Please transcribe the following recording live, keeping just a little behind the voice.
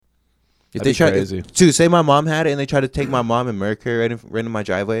If they try to say my mom had it and they try to take my mom and murk her right in my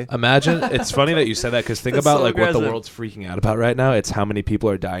driveway. Imagine. It's funny that you said that because think about so like aggressive. what the world's freaking out about right now. It's how many people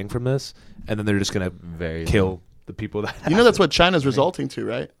are dying from this, and then they're just gonna kill the people that. You know that's what China's resulting to,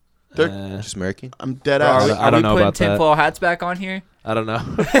 right? They're Just murking. I'm dead Bro, ass. I don't know putting about that. tinfoil hats back on here? I don't know.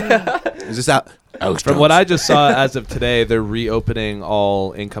 Is this out? From what I just saw as of today, they're reopening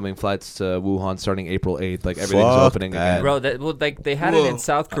all incoming flights to Wuhan starting April 8th. Like everything's opening that. again. Bro, they had it in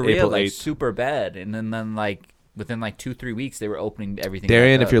South Korea April like 8th. super bad, and then like within like 2-3 weeks they were opening everything.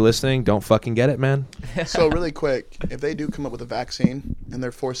 Darian, back if you're up. listening, don't fucking get it, man. So really quick, if they do come up with a vaccine and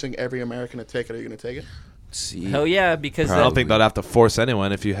they're forcing every American to take it, are you gonna take it? See, Hell yeah, because I don't think they'll have to force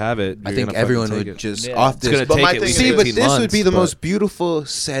anyone. If you have it, I you're think gonna everyone fucking take would it. just Yeah. off It's this. gonna But take my at thing least is- See, but 18 this would months, be the but- most beautiful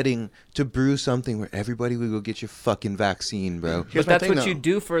setting to brew something where everybody would go get your fucking vaccine, bro. Here's but my that's thing, what though. you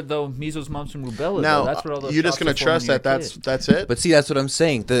do for the measles, mumps, and rubella. Now though. That's what all those you're just shots gonna are for trust when that you're a that's kid. it. But see, that's what I'm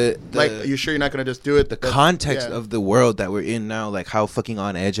saying. Like, are you sure you're not gonna just do it? The context yeah. of the world that we're in now, like how fucking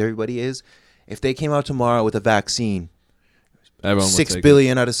on edge everybody is. If they came out tomorrow with a vaccine, Everyone would 6 take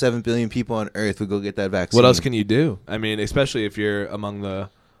billion out of 7 billion people on Earth would go get that it. vaccine. What else can you do? I mean, especially if you're among the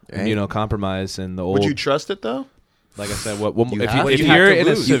Right. immunocompromised and the old. Would you trust it though? Like I said, what You if, have if to. you're You have in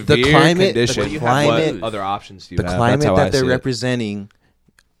to a lose. severe The climate- the condition, climate- what other options do you the have? climate That's how I that they're see it. representing?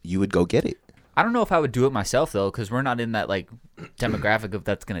 You would go get it. I don't know if I would do it myself though, because we're not in that like demographic of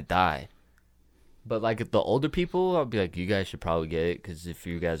that's gonna die. But like if the older people, I'll be like, you guys should probably get it, because if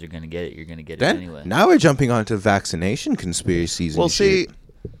you guys are gonna get it, you're gonna get it Then anyway. now we're jumping onto vaccination conspiracies. Well, and shit. see,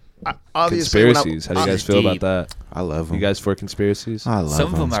 obviously, when Conspiracies. How do you I'm guys feel about deep. that? I love them. You guys for conspiracies? I love Some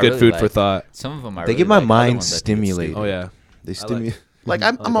of them them. I It's good really food for like. thought. Some of them I They really get my like. Other mind ones I think it's stimulated. Oh yeah. They I stimulate. like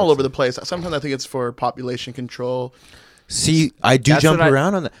I'm all over the place. Sometimes I think it's for population control. See, I do That's jump what I-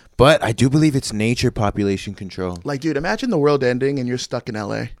 around on that, but I do believe it's nature population control. Like, dude, imagine the world ending and you're stuck in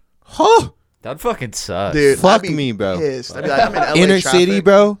LA. Huh? That'd fucking suck. Dude, Fuck I'd be me, bro. Pissed. I'd be like, I'm in LA Inner city, traffic.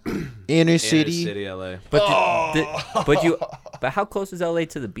 bro. Inner city. City, LA. But how close is LA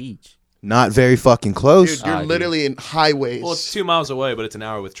to the beach? Not very fucking close. Dude, you're dude. literally in highways. Well, it's 2 miles away, but it's an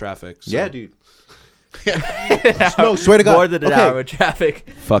hour with traffic. So. Yeah, dude. No, swear to God. More than an Okay. hour of traffic.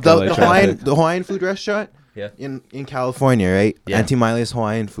 Fuck The, LA the traffic. Hawaiian food restaurant Yeah. in California, right? Yeah. Auntie Miley's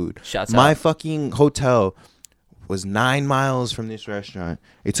Hawaiian food. Shouts My out. fucking hotel was 9 miles from this restaurant.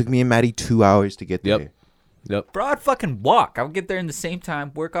 It took me and Maddie 2 hours to get Yep. there. Yep. Bro, I'd fucking walk. I would get there in the same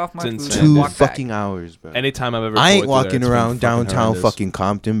time, work off my It's food, insane. and 2 walk fucking back. hours, bro. Anytime I've ever. I ain't toured through there, walking it's been around fucking downtown horrendous. fucking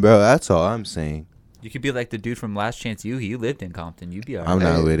Compton, bro. That's all I'm saying. You could be like the dude from Last Chance U. He lived in Compton. You'd be alright. I'm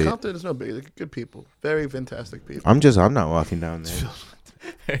not with it. Compton is no big. They're good people. Very fantastic people. I'm not walking down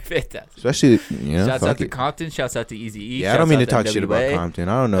there. Fantastic. Especially, you know, Shouts out fuck to it. Compton. Shouts out to Easy E. Yeah, I don't mean to talk shit about NWA. Compton.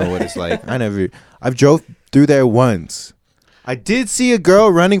 I don't know what it's like. I've drove through there once. I did see a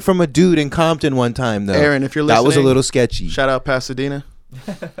girl running from a dude in Compton one time though. Aaron, if you're that was a listening, little sketchy. Shout out Pasadena.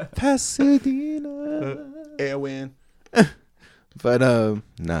 Pasadena. Airwin. But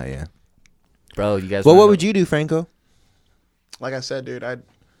nah, yeah. Bro, you guys. Well, what would you do, Franco? Like I said, dude,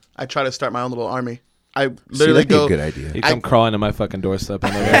 I try to start my own little army. I See, literally that'd be a go. good idea. You come crawling to my fucking doorstep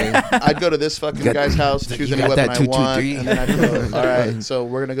on the way. I'd go to this fucking got- guy's house, you choose got any weapon that I want, 223? and then I'd go, all right, so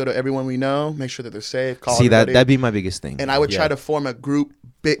we're gonna go to everyone we know, make sure that they're safe. Call See, everybody. that'd be my biggest thing. And I would try Yeah. to form a group.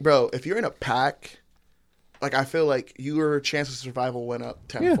 Big bro, if you're in a pack, like I feel like your chance of survival went up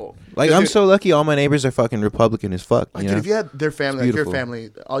tenfold. Like, 'Cause, I'm dude, so lucky all my neighbors are fucking Republican as fuck. like, You dude, know? if you had their family, like your beautiful.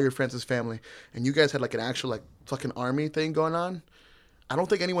 family, all your friends' family, and you guys had like an actual like fucking army thing going on, I don't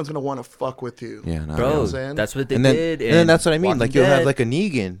think anyone's gonna want to fuck with you. Yeah, no, You know what Bro, I'm saying? that's what they and then, did. and then that's what I mean. Walking Like, you'll have Dead. like a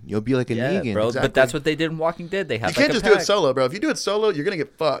Negan. You'll be like a Yeah, Negan. bro. Exactly. But that's what they did in Walking Dead. They had You like can't a just do it pack. solo, bro. If you do it solo, you're gonna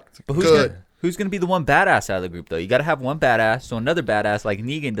get fucked. But who's Good. gonna, who's gonna be the one badass out of the group though? You gotta have one badass, so another badass like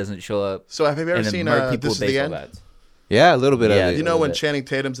Negan doesn't show up So have you ever and then seen murk people This Is with the baseball End? bats. Yeah, a little bit Yeah, of it. You know little when bit. Channing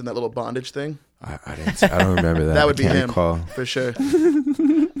Tatum's in that little bondage thing? I don't remember that. That would I be can't him recall. for sure.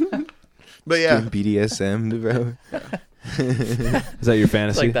 But yeah, Doing BDSM, bro. Is that your It's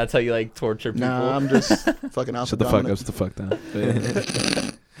fantasy? like that's how you like torture people. nah, I'm just fucking alpha Shut the fuck up. dominant. Shut the fuck down. But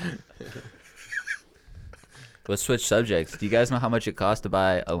yeah. Let's switch subjects. Do you guys know how much it costs to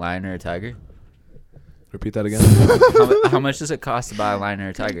buy a lion or a tiger? Repeat that again. How much does it cost to buy a lion or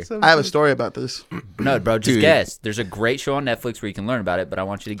a tiger? I have a story about this. No, bro, just Dude. guess. There's a great show on Netflix where you can learn about it, but I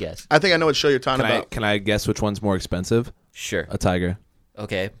want you to guess. I think I know what show you're talking Can I about. can I guess which one's more expensive? Sure. A tiger.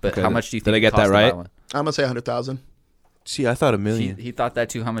 Okay, but Okay, how much do you did think I it get that costs to buy right? one? I'm gonna say 100,000. See, I thought a He, million. he thought that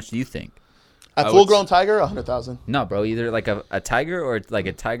too. How much do you think? A I would full-grown tiger, 100,000. No, bro, either like a tiger or like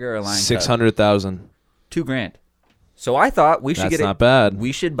a tiger or a lion. cub. 600,000. $2,000. So I thought we should That's get not bad.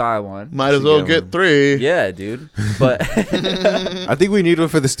 We should buy one. Might as well get get 3. Yeah, dude. But I think we need one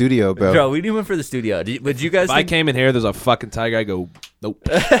for the studio, bro. bro, we need one for the studio. Would you guys? If I Think, came in here, there's a fucking tiger. I go, nope.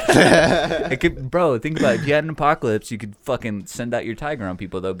 bro, think about it. If you had an apocalypse, you could fucking send out your tiger on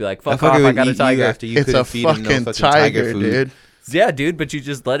people. They'll be like, That "Fuck off! fucker I would got a eat you tiger." after you It's couldn't a feed him no fucking fucking tiger, food. dude. Yeah, dude. But you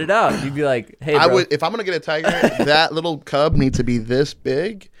just let it out. You'd be like, "Hey, bro." I would if I'm gonna get a tiger. That little cub needs to be this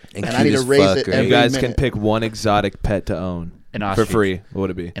big, And and I need cute to as raise fuck, it. right? Every You guys can minute. pick one exotic pet to own An for ostrich. free. What would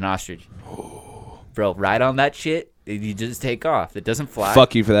it be? An ostrich. Bro, ride on that shit. You just take off. It doesn't fly.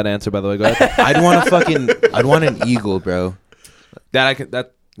 Fuck you for that answer, by the way. Go ahead. I'd want an eagle, bro.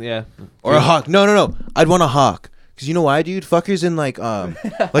 Yeah. Or a hawk. No. I'd want a hawk. Cause you know why, dude? Fuckers in like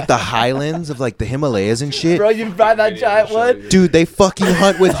the highlands of like the Himalayas and shit. Bro, you buy that giant one? Dude, they fucking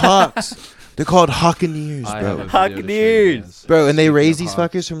hunt with hawks. They're called hawkeneers, bro. Hawkeneers. Bro, and they raise these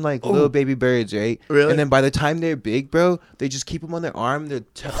fuckers from like little baby birds, right? Really? And then by the time they're big, bro, they just keep them on their arm. They're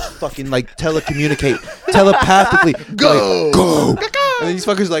fucking like telecommunicate telepathically. Go! Like, go! And then these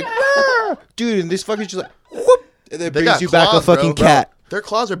fuckers like, "Rah!" Dude, and this fucker's just like, whoop, and then They brings got you back a claws, fucking bro. cat. Their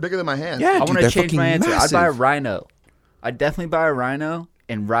claws are bigger than my hand. Yeah, I dude, want they're to change fucking my answer. I'd buy a massive. rhino. I'd definitely buy a rhino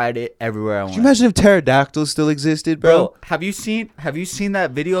and ride it everywhere I want. Can you imagine if pterodactyls still existed, Bro, bro? have you seen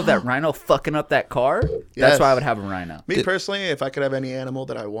that video of that rhino fucking up that car? Yes. That's why I would have a rhino. Me personally, if I could have any animal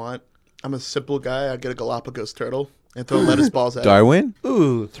that I want, I'm a simple guy. I'd get a Galapagos turtle and throw lettuce balls at it. Darwin?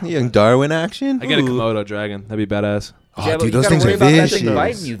 Ooh. Young Darwin action? I get a Komodo dragon. That'd be badass. Oh, Yeah, but dude, you those gotta things worry are about that vicious. thing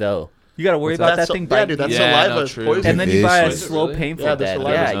biting you though. You gotta worry about that thing Yeah, biting dude, that's you. Yeah, saliva. no, It's true. poison. And then you buy a Vicious. slow, Really? painful Yeah, the death. saliva's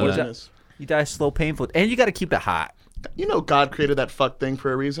Yeah, poisonous. you die slow, painful, and you gotta keep it hot. You know God created that fuck thing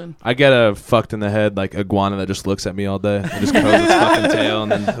for a reason. I get a fucked in the head like iguana that just looks at me all day and just curls its fucking tail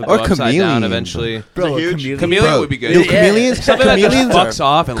and then he'll Or go upside down chameleon. eventually. Bro, huge? chameleon. Chameleon Bro, would be good. yo, Yeah. chameleons, Something that just chameleons fucks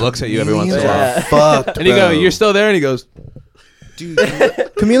off and looks at you every once in a while. Yeah. fucked, And you go, bro. "You're still there?" And he goes, Dude,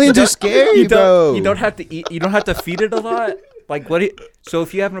 chameleons are scary, You bro. don't have to eat. You don't have to feed it a lot. Like what? So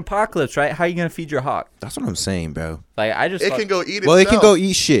if you have an apocalypse, right? How are you gonna feed your hawk? That's what I'm saying, bro. Like I just It thought- can go eat Well, it itself. can go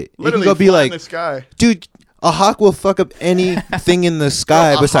eat shit. Literally it can go be fly in like, the sky. dude, a hawk will fuck up anything in the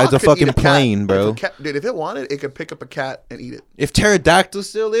sky Bro, besides a hawk could eat fucking cat. plane, If bro. a cat- dude, if it wanted, it could pick up a cat and eat it. If pterodactyls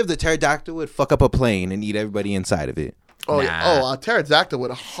still live, the pterodactyl would fuck up a plane and eat everybody inside of it. Oh, Nah. yeah. A pterodactyl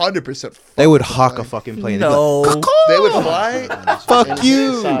would 100%. They would hawk a fucking plane. They'd be like, No. They would fly. fuck and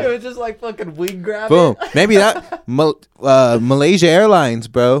you. inside. It was just like fucking wing grab. Boom. Maybe that Malaysia Airlines,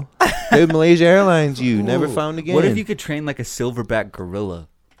 bro. Maybe Malaysia Airlines, you never found again. What if you could train like a silverback gorilla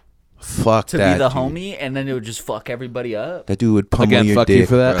fuck to that, be the dude. homie, and then it would just fuck everybody up? That dude would pummel Again, your fuck dick, you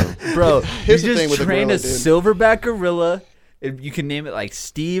for that. bro. Bro, you Here's the thing just with a trained a gorilla, dude. silverback gorilla. You can name it like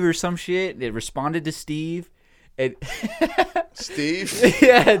Steve or some shit. It responded to Steve. It, Steve.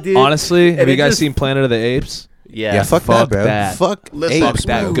 yeah, dude. Honestly, have And you it guys just- seen Planet of the Apes? Yeah, Yeah, fuck fuck that, bro. that. Fuck Listen, apes, Fuck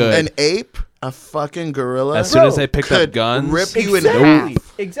that bro. good. An ape, a fucking gorilla. As soon as they picked up could guns, rip you in Exactly.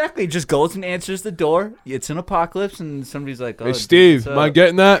 half. Exactly. Just goes and answers the door. It's an apocalypse, and somebody's like, "Oh, hey Steve, what's am I up?"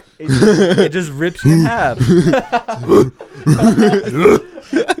 getting that? It just rips you in half.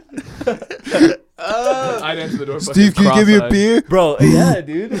 I'd answer the door. Steve, can you give me a beer? Bro, yeah,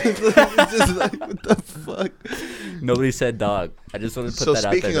 dude. It's just like, what the fuck? Nobody said dog. I just want to put So that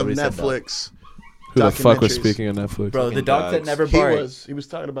out there. speaking of Nobody said dog. Netflix, Who the fuck was documentaries. speaking of Netflix? Bro, the dog that dogs. never he barked. was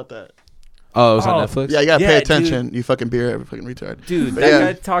talking about that. Oh, it was Oh. on Netflix. Yeah, you gotta Yeah, pay dude. attention. You fucking beer, every fucking retard. Dude, But that yeah.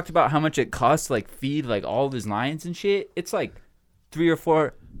 guy talked about how much it costs to like feed like all of his lions and shit. It's like $300,000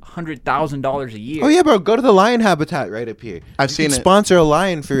 or $400,000 a year. Oh yeah, bro. Go to the lion habitat right up here. I've You seen can it. Sponsor a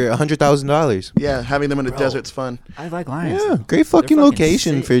lion for $100,000. Yeah, having them in the Bro. desert's fun. I like lions. Yeah, great fucking fucking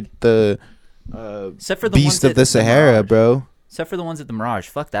location sick. for the Except for the ones beast of at the Sahara, Mirage. bro. Except for the ones at the Mirage.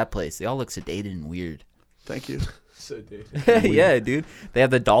 Fuck that place. They all look sedated and weird. Thank you. Yeah, dude. They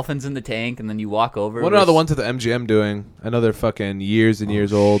have the dolphins in the tank, and then you walk over. What are the ones at the MGM doing? I know they're fucking years and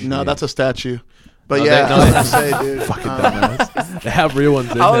years old. No, that's a statue. But Oh, yeah, they- I no, was they- gonna say, dude. They have real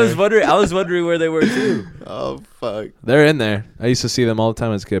ones in I was there. wondering where they were too. Oh fuck. They're in there. I used to see them all the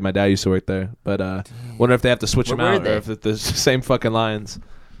time as a kid. My dad used to work there. But wonder if they have to switch Where them were out they? or if it's the same fucking lions.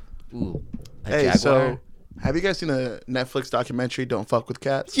 Ooh. A Hey, jaguar? so have you guys seen a Netflix documentary, Don't Fuck with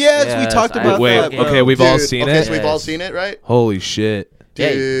Cats? Yes, we Yes, talked I- about Wait, that. Bro. okay, we've all Dude, seen okay, it. so we've all Yes. seen it, right? Holy shit.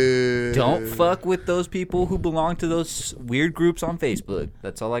 Hey, Dude. don't fuck with those people who belong to those weird groups on Facebook.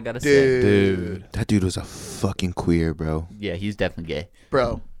 That's all I gotta say. Dude. That dude was a fucking queer, bro. Yeah, he's definitely gay.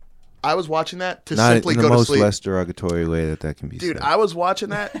 Bro, I was watching that to Not simply in the go to most sleep. less derogatory way that can be Dude, said. I was watching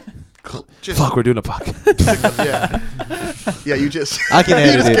that just Fuck, we're doing a podcast. yeah. You just I can you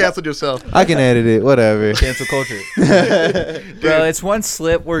edit just it. canceled yourself. I can edit it. Whatever. Cancel culture. Bro, it's one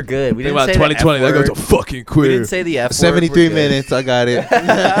slip. We're good. We Think didn't about say 2020. the That F goes word. to fucking We queer. didn't say the F word. 73 We're good. minutes. I got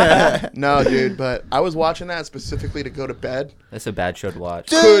it. No, dude, but I was watching that specifically to go to bed. That's a bad show to watch.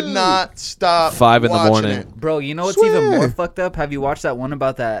 Could not stop. 5 in the watching morning. it. Bro, you know what's even more Swear. fucked up? Have you watched that one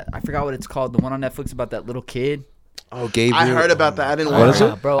about that? I forgot what it's called. The one on Netflix about that little kid. Oh, Gabriel. I heard about that. I didn't What watch is it.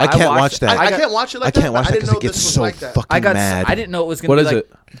 it? Bro, I can't watched- watch that. I got- can't watch it like I that. can't watch but that I because didn't know it gets this was so like that. fucking I got. mad. I didn't know it was gonna What be is like,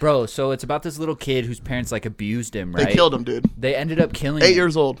 it? bro. So it's about this little kid whose parents like abused him. They Right? killed him, dude. They ended up killing. 8 him.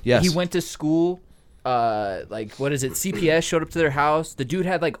 years old. Yes. He went to school. Like what is it? CPS showed up to their house. The dude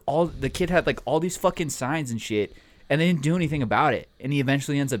had like the kid had like all these fucking signs and shit, and they didn't do anything about it. And he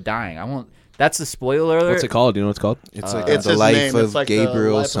eventually ends up dying. I won't. That's the spoiler alert. What's it called? Do you know what it's called? It's like It's the his life name. of It's like the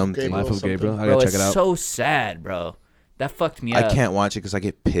Gabriel life of something. Gabriel. Life of Gabriel. I Bro, gotta it's check it out. so sad, bro. That fucked me I up. can't watch it because I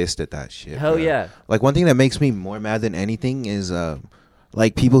get pissed at that shit. Hell bro. yeah. Like one thing that makes me more mad than anything is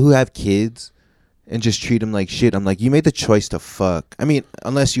like people who have kids and just treat them like shit. I'm like, you made the choice to fuck. I mean,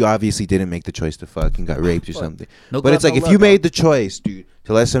 unless you obviously didn't make the choice to fuck and got raped or something. No But it's glove, like no if you love, made the choice, dude,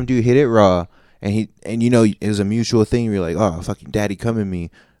 to let some dude hit it raw, and you know it was a mutual thing. You're like, oh, fucking daddy, come at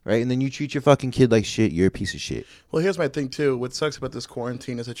me, right? And then you treat your fucking kid like shit. You're a piece of shit. Well, here's my thing too. What sucks about this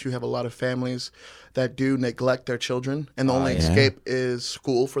quarantine is that you have a lot of families that do neglect their children, and the only yeah. escape is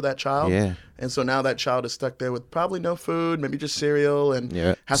school for that child. Yeah. And so now that child is stuck there with probably no food, maybe just cereal, and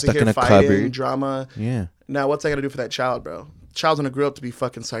Yeah, has stuck to in hear a fighting, cupboard. drama. Yeah. Now, what's that gonna do for that child, bro? Child's gonna grow up to be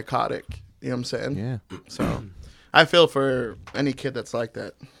fucking psychotic. You know what I'm saying? Yeah. So, I feel for any kid that's like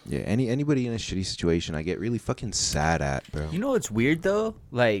that. Yeah. Anybody in a shitty situation, I get really fucking sad at, bro. You know what's weird though?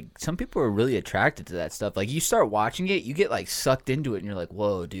 Like some people are really attracted to that stuff. Like you start watching it, you get like sucked into it, and you're like,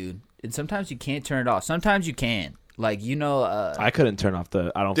 "Whoa, dude!" And sometimes you can't turn it off. Sometimes you can. Like you know, I couldn't turn off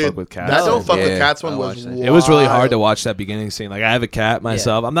the I don't Dude, fuck with cats. that don't fuck with Yeah, cats one I was watched that. wild. It was really hard to watch that beginning scene. Like I have a cat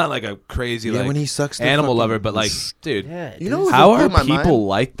myself. Yeah. I'm not like a crazy Yeah, like when he sucks the animal fucking- lover, but like, dude, yeah. You dude. know, how blew are my people mind?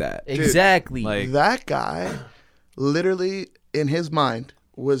 like that? exactly? Like, That guy, literally in his mind,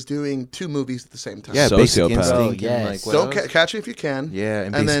 was doing 2 movies at the same time. Yeah, Basic Sociopath. Instinct. Bro, and, yes. like, what Don't else? catch it if you can. Yeah,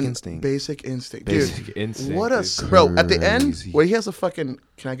 and and Basic then Instinct. Basic Instinct, Basic dude. Instinct. What a dude. bro at the end Crazy. where he has a fucking.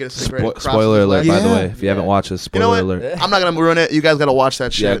 Can I get a cigarette? across Spoiler his alert, leg? by the Yeah. way. If you haven't watched this, You know spoiler what? alert. I'm not gonna ruin it. You guys gotta watch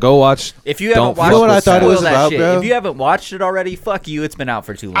that shit. Yeah, go watch. If you haven't Don't watched, fuck You know what I with thought it cats. was spoil that about, shit. bro? If you haven't watched it already, fuck you. It's been out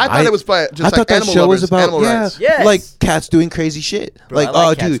for too long. I thought it was by just I like thought that animal show lovers, was about animal rights. Yes. like cats doing crazy shit. Bro, like, I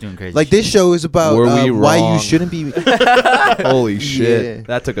like oh, cats dude, doing crazy like this shit. show is about Were we why wrong? you shouldn't be. Holy shit, Yeah.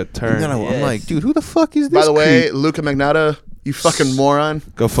 that took a And turn. then I'm Yes. like, dude, who the fuck is this? By the way, creep? Luca Magnotta, you fucking moron.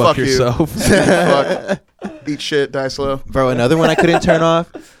 Go fuck you. yourself. Fuck. Eat shit, die slow. Bro, another one I couldn't turn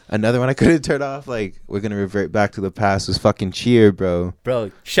off. Another one I couldn't turn off. Like, we're gonna revert back to the past. Was fucking Cheer, bro.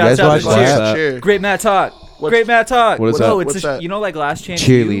 Bro, shouts guys out watch to that? Cheer. Cheer. Great Matt Talk. What's- Great Matt Talk. What is Bro, that? It's What's a, that? you know, like Last Chance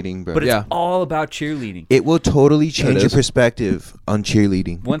Cheerleading, U, bro. But it's Yeah. all about cheerleading. It will totally change your is. perspective on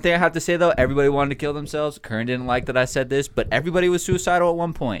cheerleading. One thing I have to say though, everybody wanted to kill themselves. Kern didn't like that I said this, but everybody was suicidal at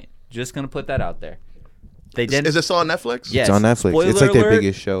one point. Just gonna put that out there. They didn't. Is this on Netflix? Yes. It's on Netflix. Spoiler it's like their alert.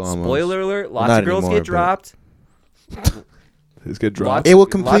 biggest show almost. Spoiler alert: lots Not of girls anymore, get but- dropped. This get dropped. Lots It will of-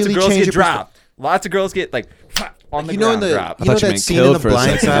 completely lots of girls change get your dropped. Lots of girls get like on the You know in ground the dropped. you know thought you that meant scene in killed the for a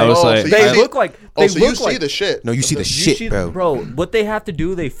Blind second. I Side. was Oh, like, so you They see- look like Oh, they so you look see like the shit. No, you see the You shit, see- bro. Bro, what they have to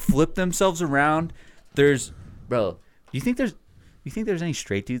do, they flip themselves around. Bro, you think there's any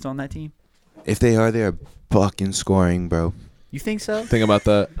straight dudes on that team? If they are fucking scoring, bro. You think so? think about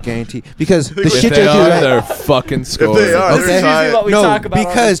that. Guarantee. Because the If shit they they do, are, right? they're fucking scoring. they are, This is they're usually tired. what we no, talk about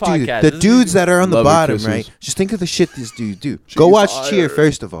because on this dude, podcast. the This is dudes that are on the Love your bottom, kisses. right? Just think of the shit these dudes do. Go watch Cheer tired.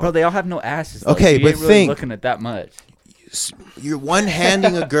 first of all. Bro, they all have no asses. Though, Okay, so you but ain't really think- looking at that much. You're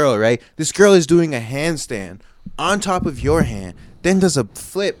one-handing a girl, right? This girl is doing a handstand on top of your hand, then does a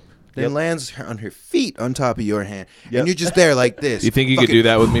flip, then Yep. lands her on her feet on top of your hand, Yep. and you're just there like this. You think you could do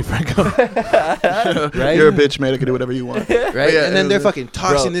that with me, Franco? right? You're a bitch, man. I can do whatever you want. right? Yeah, and then they're it- fucking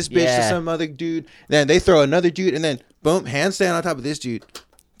tossing Bro, this bitch to yeah. some other dude. Then they throw another dude, and then boom, handstand on top of this dude.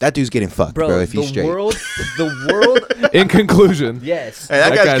 That dude's getting fucked, bro. if he's the straight. the world, In conclusion, yes. Hey, that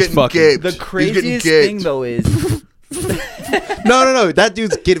That guy's guy's getting fucking- gaped. The He's getting craziest gaped. thing though is no, that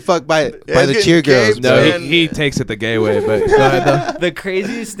dude's getting fucked by he's the getting cheer girls. gaped, bro. no, man. he takes it the gay way. But go ahead though. the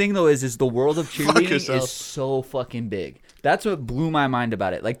craziest thing though is the world of cheerleading yourself. is so fucking big. That's what blew my mind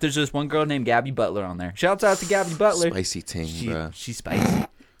about it. Like there's this one girl named Gabby Butler on there. Shouts out to Gabby Butler. Spicy ting, bro. She's spicy.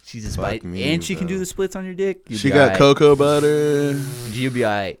 She's a spicy, me, and she can bro. do the splits on your dick. You'll She be got alright. cocoa butter. You'll be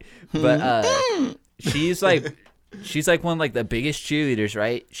alright. But she's like one of like the biggest cheerleaders,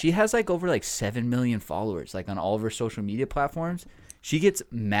 right? She has like over like 7 million followers, like on all of her social media platforms. She gets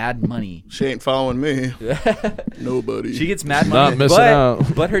mad money. She ain't following me. Nobody. She gets mad Not money. missing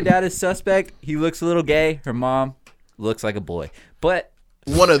out. But her dad is suspect. He looks a little gay. Her mom looks like a boy. But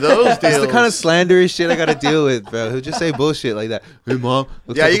one of those deals. That's the kind of slanderous shit I gotta deal with, bro. He'll just say bullshit like that. Hey, mom.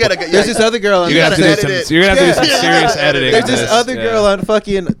 looks Yeah, like you a gotta boy." get- There's yeah. this other girl on You're gonna have to edit do it. some. You're gonna have to do some Yeah. serious editing. There's on this other Yeah. girl on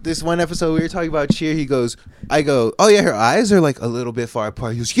fucking this one episode we were talking about cheer. He goes, I go, oh yeah, her eyes are like a little bit far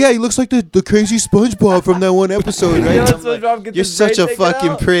apart. He goes, yeah, he looks like the crazy SpongeBob from that one episode, right? You know, I'm like, SpongeBob gets You're his brain such a taken fucking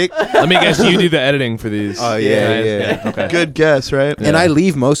out. prick. Let me guess. You do the editing for these. Oh, yeah, yeah. Okay. Good guess, right? And I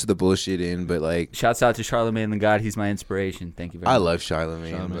leave most of the bullshit in, but like, Shouts out to Charlamagne the God. He's my inspiration. Thank you very I much. love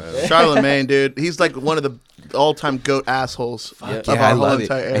Charlamagne, bro. Charlamagne, dude. He's like one of the all-time goat assholes of Yeah, our I whole love it.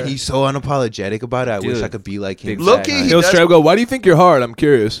 entire era. And he's so unapologetic about it. I wish Dude, I could be like him. big Low-key, fat he He'll does- straight up go, why do you think you're hard? I'm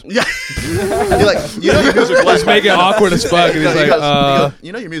curious. Yeah. You're like, you know your music's whack. Just make it awkward as fuck. And he's He like, goes,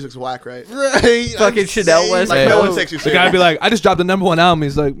 you know your music's whack, right? Right. Fucking Chanel West. Like, Hey. no one takes you the serious. guy be like, I just dropped the #1 album.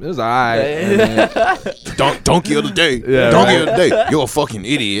 He's like, it was alright. Donkey of the day. Yeah, Donkey right. of the day. You're a fucking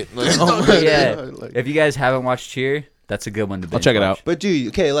idiot. Like, oh my- Yeah. Like- If you guys haven't watched Cheer, that's a good one to binge I'll check it watch. out. But dude,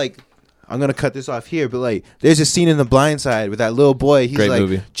 okay, like I'm gonna cut this off here, but like there's a scene in The Blind Side with that little boy. He's Great like,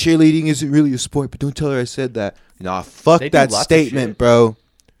 movie. cheerleading isn't really a sport, but don't tell her I said that. Nah, fuck They do that lots of statement, shit. bro.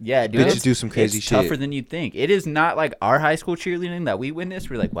 Yeah, dude. Bitches It's, do some crazy it's shit. tougher than you'd think. It is not like our high school cheerleading that we witnessed.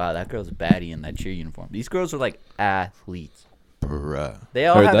 We're like, wow, that girl's a baddie in that cheer uniform. These girls are like athletes. Bruh. They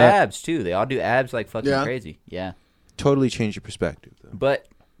all Heard have that. abs too. They all do abs like fucking Yeah. crazy. Yeah. Totally change your perspective, though. But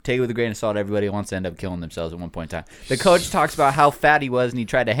take it with a grain of salt. Everybody wants to end up killing themselves at one point in time. The coach talks about how fat he was and he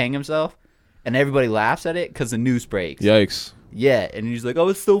tried to hang himself, and everybody laughs at it because the news breaks. Yikes. Yeah, and he's like, I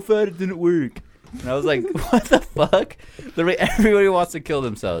was so fat it didn't work. And I was like, what the fuck? Literally everybody wants to kill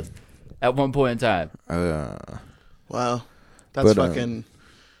themselves at one point in time. Wow. That's But, fucking...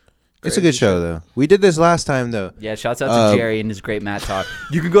 It's a good show, though. We did this last time, though. Yeah, shouts out to Jerry and his great Matt talk.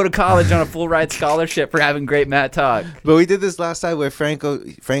 You can go to college on a full ride scholarship for having great Matt talk. But we did this last time where Franco,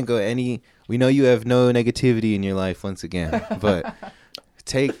 we know you have no negativity in your life once again, but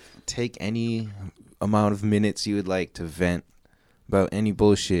take any amount of minutes you would like to vent about any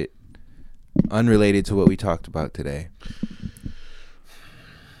bullshit unrelated to what we talked about today.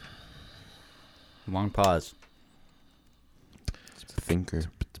 Long pause. Thinker.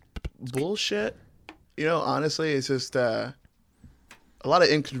 bullshit. You know, honestly, it's just a lot of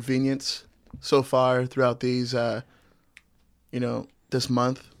inconvenience so far throughout these, this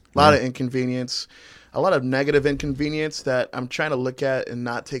month. A lot of inconvenience, a lot of negative inconvenience that I'm trying to look at and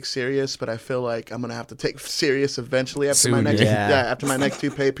not take serious, but I feel like I'm gonna have to take serious eventually after my Soon, next yeah. after my next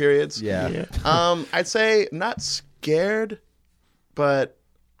 2 pay periods. Yeah. I'd say not scared, but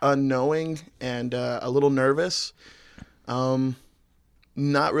unknowing and a little nervous.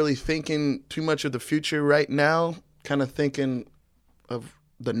 Not really thinking too much of the future right now. Kind of thinking of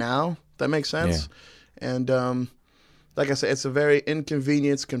the now. That makes sense. Yeah. And like I said, it's a very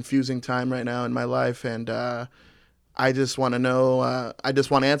inconvenienced, confusing time right now in my life, and I just want to know. I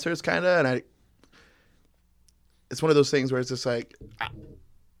just want answers, kind of, and it's one of those things where it's just like,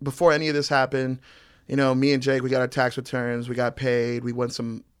 before any of this happened, me and Jake, we got our tax returns, we got paid, we won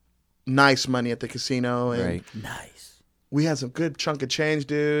some nice money at the casino, and Right. Nice. we had some good chunk of change,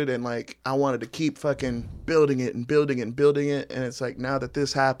 dude, and like I wanted to keep fucking building it and building it and building it, and it's like now that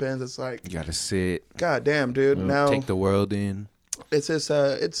this happens, it's like, You gotta sit, god damn, dude. Now take the world in. it's just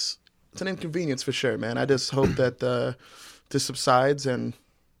it's an inconvenience for sure, man. I just hope that this subsides and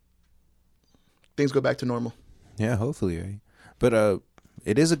things go back to normal. Yeah, hopefully, right? But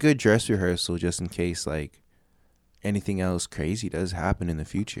it is a good dress rehearsal just in case like anything else crazy does happen in the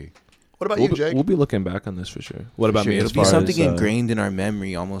future. What about We'll, you, Jake? we'll be looking back on this for sure. What about Sure, me? it'll As be far something as, ingrained in our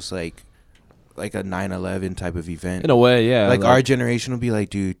memory, almost like a 9/11 type of event. in a way, yeah. like our generation will be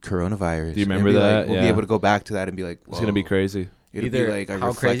like, dude, coronavirus. Do you And remember be like- that? we'll be Yeah. able to go back to that and be like, It's gonna be whoa. crazy. It'll Either be like a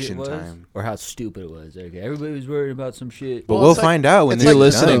how crazy reflection it was time. or how stupid it was. Like, everybody was worried about some shit. But Well, we'll it's like- find out when it's If they're you're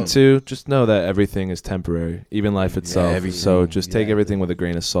listening done. to, just know that everything is temporary, even life itself. everything. So just take Exactly. everything with a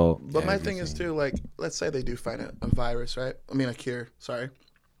grain of salt. But my thing is everything. too, like, let's say they do find a virus, right? I mean, a cure. Sorry.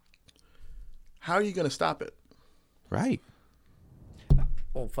 How are you gonna stop it? Right.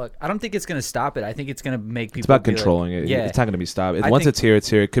 Oh fuck! I don't think it's gonna stop it. I think it's gonna make people. It's about be like- controlling it. Yeah. It's not going to be stopped. I Once think- it's here, it's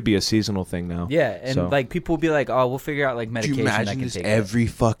here. It could be a seasonal thing now. Yeah, and So- like people will be like, "Oh, we'll figure out like Do medication you that imagine can this take every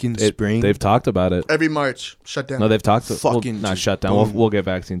fucking It- spring? They've talked about it. Every March, shut down. No, they've talked. Fucking Not just shut down. boom. We'll get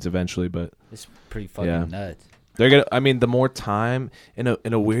vaccines eventually, but It's pretty fucking Yeah. nuts. They're gonna. I mean, the more time, in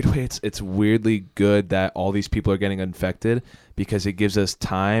a weird way, it's weirdly good that all these people are getting infected because it gives us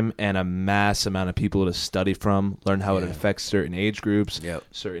time and a mass amount of people to study from, learn how it affects certain age groups,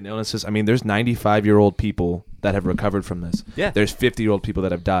 certain illnesses. I mean, there's 95-year-old people that have recovered from this. Yeah. There's 50-year-old people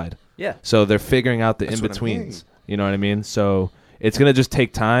that have died. Yeah. So they're figuring out the That's in what I'm hearing. betweens. You know what I mean? So it's gonna just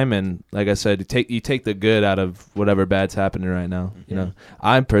take time, and like I said, you take the good out of whatever bad's happening right now. You know,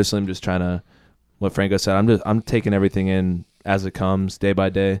 I'm personally just trying to. What Franco said, I'm taking everything in as it comes, day by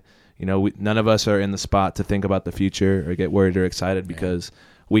day. You know, none of us are in the spot to think about the future or get worried or excited because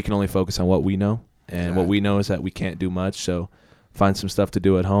we can only focus on what we know, and what we know is that we can't do much. So, find some stuff to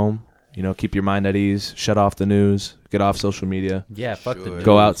do at home. You know, keep your mind at ease. Shut off the news. Get off social media. Yeah, fuck the Sure. news.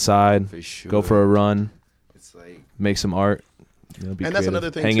 Go outside. For sure. Go for a run. It's like Make some art. You know, be And that's creative. another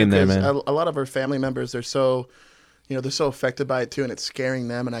thing Hang too, in there, 'cause man. a lot of our family members, they're so affected by it too, and it's scaring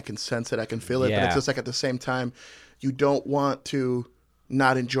them, and I can sense it, I can feel it. But Yeah. it's just like at the same time, you don't want to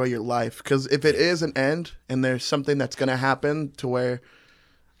not enjoy your life, because if it is an end and there's something that's gonna happen to where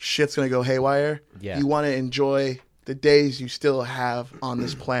shit's gonna go haywire, you want to enjoy the days you still have on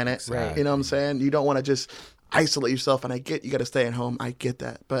this planet. Right. You know what I'm saying? You don't want to just isolate yourself, and I get you got to stay at home. I get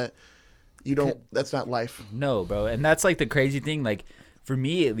that, but you don't. That's not life. No, bro. And that's like the crazy thing. Like, for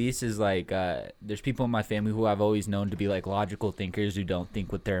me, at least, is like there's people in my family who I've always known to be like logical thinkers who don't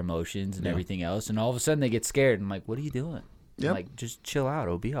think with their emotions and everything else. And all of a sudden they get scared. And I'm like, what are you doing? I'm Yep. like, just chill out.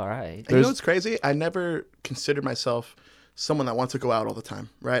 It'll be all right. And you know what's crazy? I never considered myself someone that wants to go out all the time,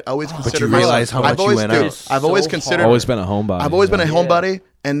 right? I always considered you myself. realize how much I've you always, went dude, out. I've So always considered. Always been a homebody. I've always been a Yeah. homebody,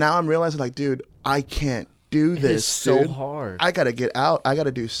 and now I'm realizing, like, dude, I can't do It this. is so dude. hard. I gotta get out. I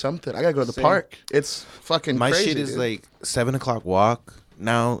gotta do something. I gotta go to the Same. park. It's fucking my crazy, shit is dude. like 7:00 walk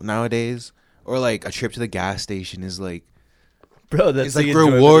nowadays, or like a trip to the gas station is like. Bro, that's It's like the enjoyment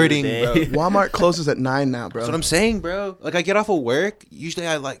of the rewarding, day. bro. Walmart closes at 9 now, bro. That's what I'm saying, bro. Like I get off of work. Usually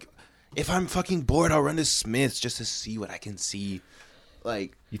I like, if I'm fucking bored, I'll run to Smith's just to see what I can see.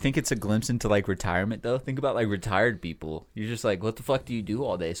 Like, You think it's a glimpse into like retirement though? Think about like retired people. You're just like, what the fuck do you do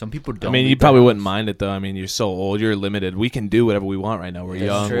all day? Some people I don't. mean, leave you their probably house. wouldn't mind it though. I mean, you're so old, you're limited. We can do whatever we want right now. We're That's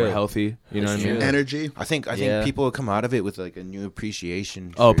young, true. we're healthy. You know what I That's mean? true. Energy. I think Yeah. people will come out of it with like a new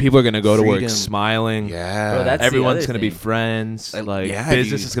appreciation. Oh, for people are gonna go to work freedom. smiling. Yeah, Bro, that's the Everyone's other gonna be thing. friends. Like yeah,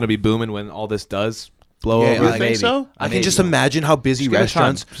 business dude. is gonna be booming when all this does blow Yeah, over. You like, think maybe. so? I can Maybe. just imagine how busy Just give it time.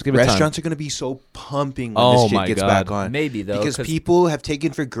 restaurants Just give it time. restaurants are gonna be so pumping when Oh this shit my gets God. back on. Maybe, though, because 'cause- people have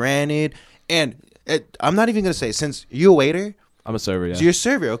taken for granted, and I'm not even gonna say, since you a waiter, I'm a server. Yeah. so you're a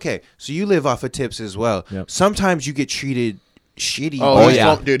server, okay, so you live off of tips as well. Yep. Sometimes you get treated shitty Oh, by,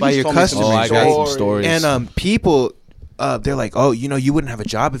 yeah. Dude, by he's your told me some customers, Oh, I got some right? stories. And people, they're like, oh, you wouldn't have a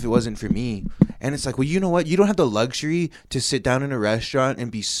job if it wasn't for me. And it's like, well, you know what? You don't have the luxury to sit down in a restaurant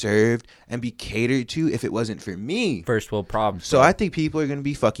and be served and be catered to if it wasn't for me. First world problems. So bro. I think people are going to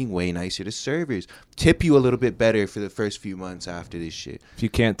be fucking way nicer to servers. Tip you a little bit better for the first few months after this shit. If you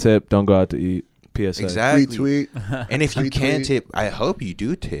can't tip, don't go out to eat. PSA. Exactly. Retweet. And if you can Retweet. tip, I hope you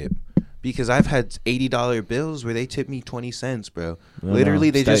do tip. Because I've had $80 bills where they tip me 20 cents, bro. No, Literally,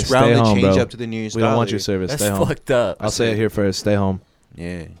 no. they Stay- just stay round the home, change bro. up to the nearest We don't want dollar. your service. That's Stay home. fucked up. I'll say it here first. Stay home.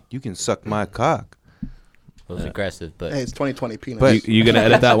 Yeah, you can suck my cock. It was aggressive, but Hey, it's 2020 peanuts. But- You gonna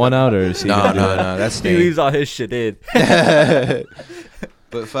edit that one out or is he No, gonna do no, it? no, that's he staying. leaves all his shit in.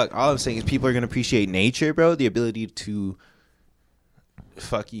 But fuck, all I'm saying is people are gonna appreciate nature, bro. The ability to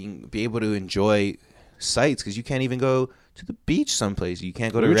fucking be able to enjoy sights, because you can't even go to the beach someplace. You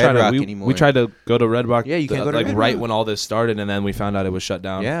can't go to We Red tried to- Rock we- anymore. We tried to go to Red Rock. Yeah, you can't go to like Red right Rock. when all this started, and then we found out it was shut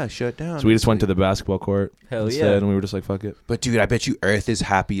down. Yeah, shut down. So we just went to the basketball court Hell instead, yeah. and we were just like, "Fuck it." But dude, I bet you Earth is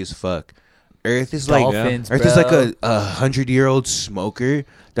happy as fuck. Earth is like Dolphins, Earth is like bro. a 100-year-old smoker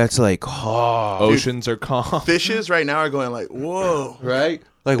that's like, oh, Oceans are calm. Fishes right now are going like, whoa. right?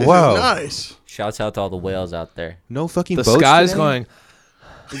 Like, This wow, is nice. Shouts out to all the whales out there. no fucking The boats sky's today? going.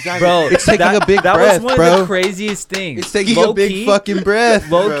 Exactly. Bro, it's taking a big that breath, was one bro. of the craziest things. It's taking Low a big key, fucking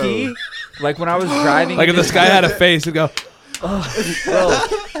breath, low bro. key. Like when I was driving, Like if the sky had a face, it'd go, bro,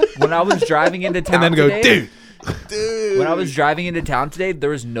 when I was driving into town and then go, today, dude, when I was driving into town today, there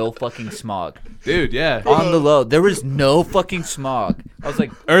was no fucking smog. dude, yeah. On the low, there was no fucking smog. I was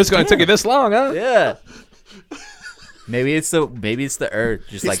like, Earth's gonna take you this long, huh? yeah. Maybe it's the earth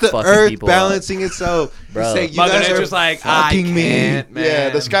just It's like the fucking Earth people balancing itself. Bro. It's saying, you Mother guys are Nature's like, I fucking me. can't, man. Yeah,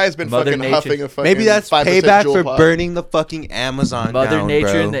 the sky's been Mother fucking Nature- huffing a fucking Maybe that's 5% payback Juul for pod. burning the fucking Amazon up. Mother down,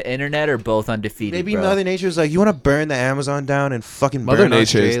 Nature bro. and the internet are both undefeated. Maybe bro. Mother Nature's like, you want to burn the Amazon down and fucking Mother burn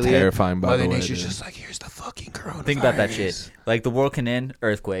Nature is Australia? terrifying, by Mother the way, Nature's dude. just like, here's the fucking coronavirus. Think about that shit. Like the world can end,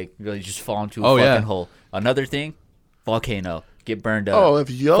 earthquake, really just fall into a Oh, fucking yeah. hole. Another thing, volcano. get burned up. Oh, if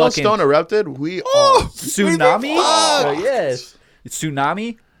Yellowstone erupted, we all Tsunami? Yes.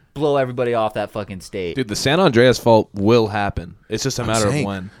 Tsunami? Blow everybody off that fucking state. Dude, the San Andreas fault will happen. It's just a matter of saying.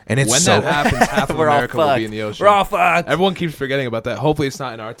 when. And it's when so- that happens, half of We're all America will fucked. be in the ocean. We're all fucked. Everyone keeps forgetting about that. Hopefully, it's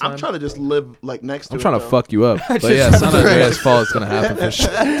not in our time. I'm trying to just live like next to I'm it. trying to though. fuck you up. But yeah, San Andreas fault is gonna happen for sure.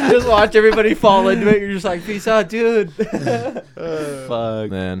 Just watch everybody fall into it. You're just like, peace out, dude.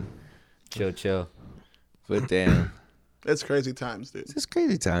 Fuck. Man, Chill. But damn. It's crazy times, dude. This is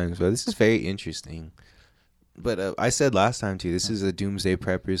crazy times, bro. This is very interesting. But I said last time too, this is a doomsday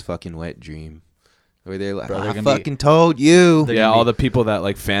prepper's fucking wet dream, where they're like, Bro, they're "I gonna be- fucking told you, They're yeah, gonna all be- the people that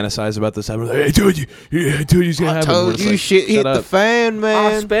like fantasize about this happen, like, I told you, it's gonna I happen. We're told just you, like, shit hit shut the up. fan, I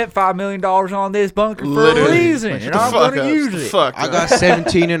man. spent $5 million on this bunker for Literally. a reason, Like, and shut the I'm fuck going to up. use Shut the it. fuck I up. got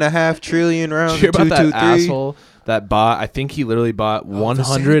 17.5 trillion rounds. Did you hear about that 223. asshole that bought? I think he literally bought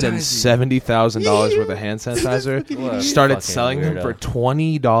 $170,000 worth of hand sanitizer. What a Started fucking selling them weirdo. for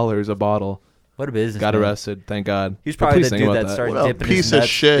 $20 a bottle. What a business. Got man. arrested. Thank God. He's But probably please the think dude about that started What a dipping piece his of nuts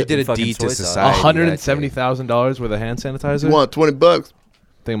shit. They did in a fucking deed to soy sauce. society. $170,000 worth of hand sanitizer. You want $20?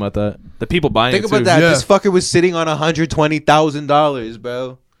 Think about that. The people buying Think it about too. that. Yeah. This fucker was sitting on $120,000,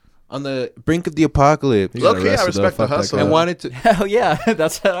 bro, on the brink of the apocalypse, He got Low-key, I arrested, though. respect the Fuck that hustle. guy. and wanted to. Hell yeah,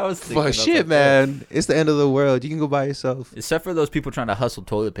 that's what I was thinking. Fuck That's shit, like, man. It's the end of the world. You can go by yourself. Except for those people trying to hustle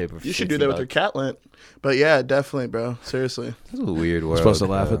toilet paper. For You should 60 do that with your bucks. cat lint. But yeah, definitely, bro. Seriously. This is a weird world. Supposed to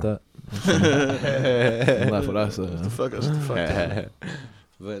laugh at that. that. Laugh what I said. Fuck us. Fuck that.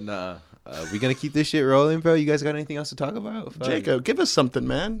 But nah, we gonna keep this shit rolling, bro. You guys got anything else to talk about? Fuck. Jacob, give us something,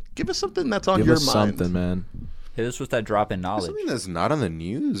 man. Give us something that's on Give your us mind. something, man. Hit us with that drop in knowledge. Something that's not on the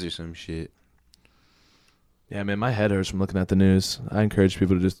news or some shit. Yeah, man, my head hurts from looking at the news. I encourage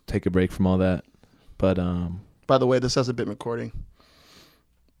people to just take a break from all that. But By the way, this hasn't been recording.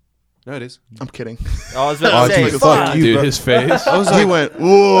 No, it is. I'm kidding. I was about to Oh, say, dude, fuck. fuck you, dude, bro. his face. I was He like, went,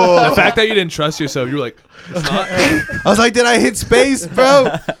 whoa. The fact that you didn't trust yourself, you were like, it's not. I was like, did I hit space, bro?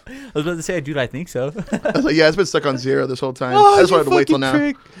 I was about to say, dude, I think so. I was like, yeah, it's been stuck on 0 this whole time. Oh, I just you wanted to wait till fucking now.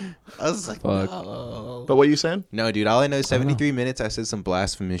 prick. I was like, Fuck. no. But what are you saying? No, dude. All I know is 73 minutes. I said some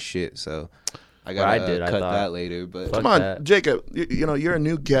blasphemous shit, so I gotta I did, I cut thought. that later. But Fuck Come on, that. Jacob. You know, you're a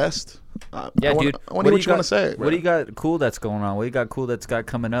new guest. Yeah, I wanna, dude. I want to hear what you got- want to say. What do you got cool that's going on? What do you got cool that's got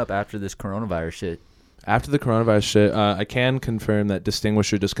coming up after this coronavirus shit? After the coronavirus shit, I can confirm that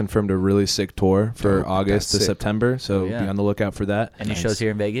Distinguisher just confirmed a really sick tour for Oh, August to that's sick. September. So Oh, yeah. be on the lookout for that. Any Nice. shows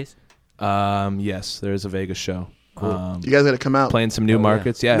here in Vegas? Yes, there is a Vegas show. Cool. You guys got to come out. Playing some new Oh, yeah.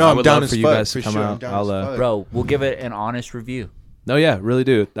 markets. Yeah, No, I I'm would down love as for you fuck, guys to for come sure. I'm out. down I'll as fuck. Bro, we'll give it an honest review. No, yeah, really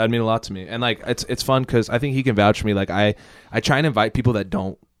do. That'd mean a lot to me. And like, it's fun because I think he can vouch for me. Like, I try and invite people that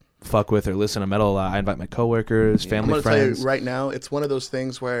don't fuck with or listen to metal a lot. I invite my coworkers, I'm family, going to tell friends. you right now, it's one of those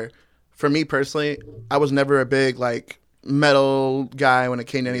things where, for me personally, I was never a big like metal guy when it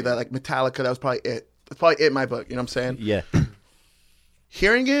came to any of that. Like Metallica, that was probably it. That's probably it in my book. You know what I'm saying? Yeah.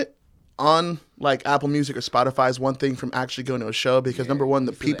 Hearing it on like Apple Music or Spotify is one thing from actually going to a show because number one,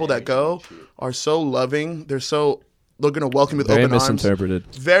 the people that go are so loving. They're gonna welcome you with Very open arms.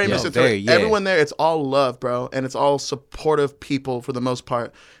 misinterpreted. Very Yeah, misinterpreted. very, yeah. Everyone there, it's all love, bro, and it's all supportive people for the most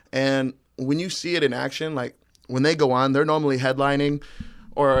part. And when you see it in action, like when they go on, they're normally headlining,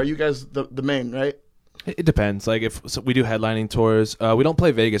 or are you guys the main, right? It depends. Like if so we do headlining tours, we don't play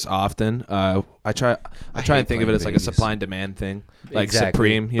Vegas often. I try and hate think of it playing as like a Vegas. supply and demand thing, like Exactly.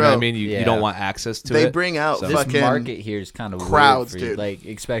 Supreme. You know what I Bro, mean? You yeah. don't want access to They it. bring out So- This fucking market here is kind of crowds, weird for you. dude. Like,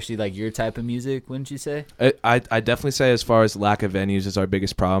 especially like your type of music, wouldn't you say? I definitely say as far as lack of venues is our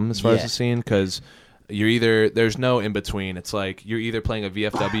biggest problem as far as Yeah. the scene because there's no in between. It's like you're either playing a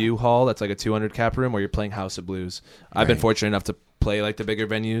VFW hall that's like a 200 cap room or you're playing House of Blues. I've been Right. fortunate enough to play like the bigger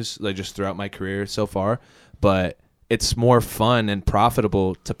venues like just throughout my career so far, but it's more fun and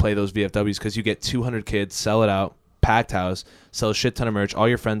profitable to play those VFWs because you get 200 kids, sell it out, packed house, sell a shit ton of merch. All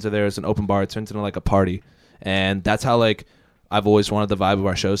your friends are there. It's an open bar. It turns into like a party, and that's how like I've always wanted the vibe of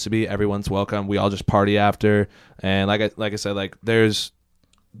our shows to be. Everyone's welcome. We all just party after, and like I said, like there's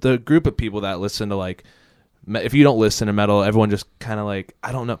the group of people that listen to like. If you don't listen to metal, everyone just kind of like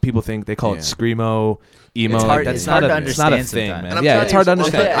I don't know. People think they call it Yeah. screamo, emo. It's hard- like, that's it's not hard a to it's not a understand thing, sometimes. man. And I'm Yeah, telling it's you, hard to it's one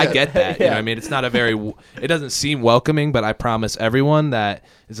understand. thing- I get that. You know Yeah. what I mean? It's not a very. It doesn't seem welcoming, but I promise everyone that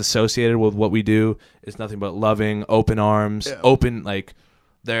is associated with what we do is nothing but loving, open arms, Yeah. open like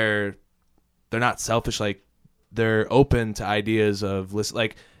they're not selfish. Like they're open to ideas of listen.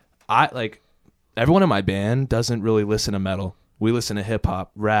 Like everyone in my band doesn't really listen to metal. We listen to hip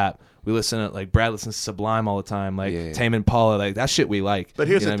hop, rap. We listen to like Brad listens to Sublime all the time, like Yeah. Tame Impala, like that shit we like. But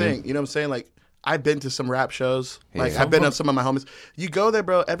here's You know the what I thing, mean? you know what I'm saying? Like I've been to some rap shows. Like Yeah. I've been to some of my homies. You go there,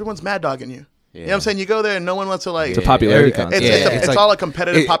 bro. Everyone's mad dogging you. You know what I'm saying? You go there and no one wants to like. It's a popularity Yeah. contest. It's like- all a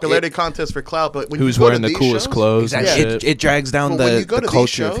competitive it- popularity contest for clout. But when Who's you go wearing to the these coolest shows, clothes and Exactly. shit. It drags down But when the you go to these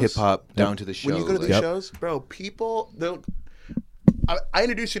culture of shows- hip hop down to the show. when you go to these like- shows, bro, people they'll. I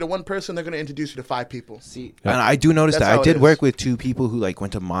introduce you to one person, they're gonna introduce you to 5 people. See, and I do notice That's that. how I it did is. work with 2 people who like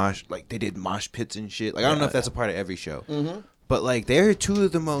went to mosh, like they did mosh pits and shit. Like I don't know if that's a part of every show, but like they're 2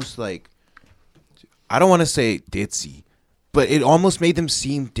 of the most like, I don't want to say ditzy, but it almost made them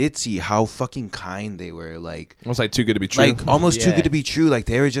seem ditzy how fucking kind they were. Like Almost like too good to be true. like almost too Yeah. good to be true. Like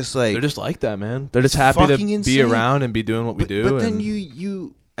they were just like They're just like that, man. They're just happy to fucking be insane. around and be doing what we do. But then and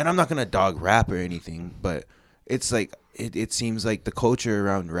you and I'm not gonna dog rap or anything, but it's like it seems like the culture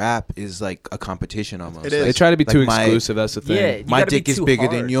around rap is like a competition almost. It is. they Like, try to be too my- exclusive. That's the thing. Yeah, you my gotta be dick is too bigger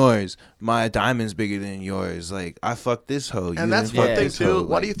hard. than yours. My diamond's bigger than yours. Like I fucked this hoe. And that's one one thing fuck too.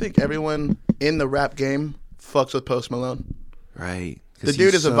 Why do you think everyone in the rap game fucks with Post Malone? Right. The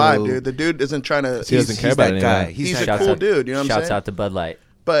dude is a vibe, dude. The dude isn't trying to. He doesn't care about that any of guy. that. He's that a Shouts cool out- dude. You know what I'm Shouts saying? out to Bud Light.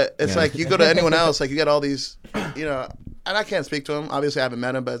 But it's Yeah. like you go to anyone else, like you got all these, you know, and I can't speak to him. Obviously, I haven't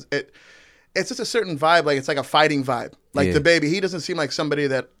met him, but it's just a certain vibe. Like it's like a fighting vibe. Like Yeah. the baby, he doesn't seem like somebody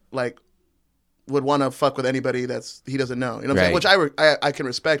that like would want to fuck with anybody that's he doesn't know. You know what I'm saying? Right. Which I can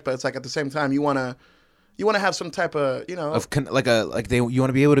respect, but it's like at the same time you wanna have some type of you know. of you want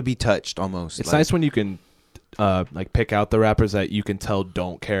to be able to be touched almost. It's like, nice when you can like pick out the rappers that you can tell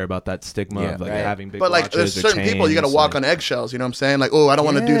don't care about that stigma Yeah. of like Right. having big but like watches there's or certain people you got to chains, walk like- on eggshells. You know what I'm saying? Like, oh, I don't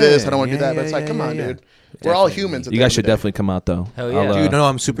want to do this. I don't want to do that. But it's like, come on, yeah. dude. We're all Definitely. humans. at You the guys end should of the day. definitely come out though. Hell I'll, yeah. Dude, no,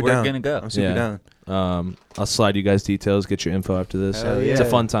 I'm super We're down. gonna go. I'm super Yeah. down. I'll slide you guys details, get your info after this. Hell It's a yeah.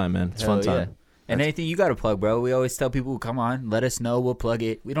 fun time, man. It's a fun Hell yeah. time. And anything you got to plug, bro. We always tell people, come on, let us know. We'll plug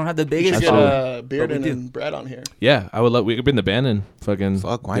it. We don't have the You biggest should get Absolutely. show. Bearden do. and Brad on here. Yeah, I would love. We could bring the band in. Fucking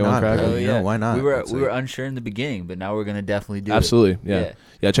Fuck, why go and not, crack bro? it. Hell You know, yeah. why not? We were It's we were like- unsure in the beginning, but now we're gonna definitely do Absolutely, it. yeah.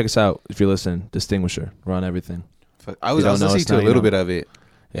 Yeah, check us out if you're listening. Distinguisher, we're on everything. Fuck, I was don't know listening us to now, a you little know. bit of it.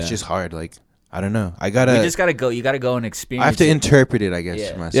 It's Yeah. just hard. Like I don't know. I We gotta. just gotta go. You gotta go and experience. I have to it. interpret it, I guess,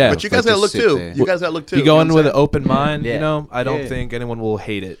 Yeah. for myself. Yeah. But you Like, guys gotta just look sit too. there. You guys gotta look too. You go know in what with I'm an open mind. Yeah. You know, I don't Yeah. think anyone will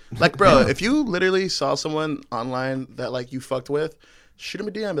hate it. Like, bro, if you literally saw someone online that like you fucked with, shoot him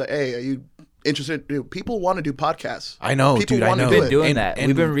a DM. Be like, hey, are you interested? Dude, people want to do podcasts. I know, People dude. I wanna know. We've do been it. doing And- that. and-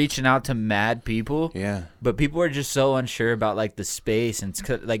 We've been reaching out to mad people. Yeah. But people are just so unsure about like the space and it's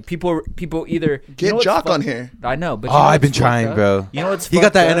 'cause, like people either you Get know what's Jock fuck- on here. I know, but Oh, you know I've what's been fucked trying, up? bro. You know what's He got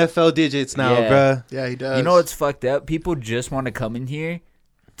fucked that up? NFL digits now, Yeah. bro. Yeah, he does. You know what's fucked up? People just want to come in here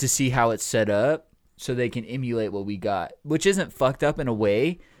to see how it's set up so they can emulate what we got, which isn't fucked up in a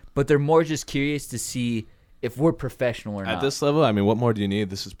way, but they're more just curious to see if we're professional or At not. this level, I mean, what more do you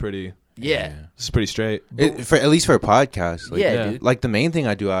need? This is pretty. yeah. This is pretty straight. For at least for a podcast. Like, Yeah, yeah. dude. Like the main thing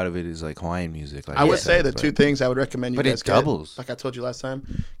I do out of it is like Hawaiian music. Like I would you say said, the but- 2 things I would recommend you But it guys get, doubles. like I told you last time,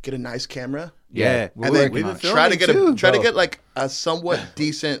 get a nice camera. Yeah, We're And then working on it. try to get filming try to too, get like a somewhat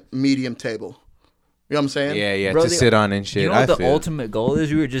decent medium table. You know what I'm saying? Yeah, Bro, to the- sit on and shit. You know I what the feel. ultimate goal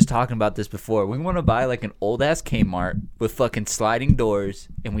is? We were just talking about this before. We want to buy like an old ass Kmart with fucking sliding doors,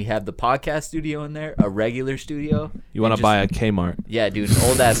 and we have the podcast studio in there, a regular studio. You want and to just- buy a Kmart? Yeah, dude, an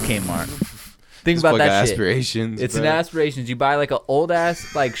old ass Kmart. Think Just about fucking that shit. aspirations. It's bro. an aspirations. You buy like an old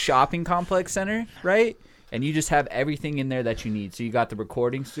ass like shopping complex center, right? And you just have everything in there that you need. So you got the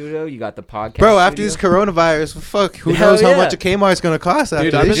recording studio, you got the podcast. Bro, after studio. this coronavirus, fuck, who Hell knows how yeah. much a Kmart's gonna cost after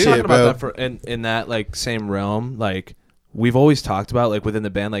Dude, I've this been shit, talking bro. about that for in that like same realm. Like we've always talked about like within the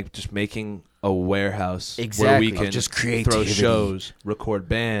band, like just making a warehouse where Exactly. we can Of just throw creativity. shows, record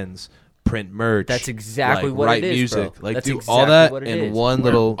bands, print merch. That's exactly like, what write it is, music, bro. like That's do exactly all that what it in is. one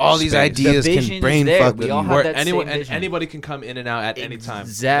little all these space. ideas The can vision is brain there. fuck We with all you. have Where that anyone same vision. anybody can come in and out at any time.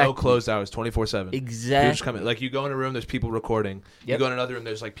 Exactly. No closed hours, 24/7. Exactly. You just come in. Like you go in a room, there's people recording. You Yep. go in another room,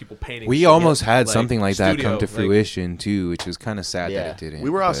 there's like people painting. We shit. almost had Like, something like that studio, come to like- fruition too, which was kind of sad Yeah. that it didn't. We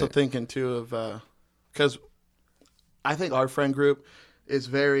were also but- thinking too of because I think our friend group is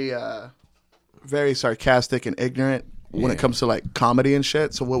very very sarcastic and ignorant when Yeah. it comes to like comedy and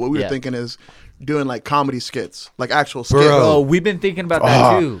shit. So what we were Yeah. thinking is doing like comedy skits, like actual skits. Bro. Bro, we've been thinking about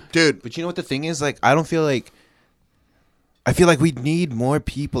that too. Dude, But you know what the thing is? Like, I don't feel like. I feel like we need more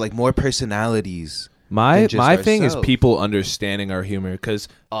people, like more personalities. My than just my thing is ourselves. people understanding our humor because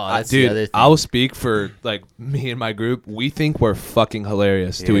that's the other dude, thing. I'll speak for like me and my group. We think we're fucking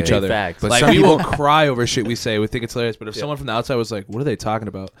hilarious to Yeah. each Big other. facts. But Like some we people- will cry over shit we say. We think it's hilarious. But if someone from the outside was like, "What are they talking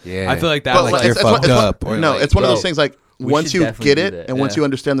about?" Yeah. I feel like that. but like like, you're fucked up, One, or no, like- it's one of Bro, those things like we once should you definitely get do it that. and once Yeah. you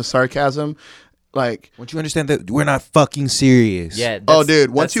understand the sarcasm, like Once you understand that we're not fucking serious. Yeah. oh that's-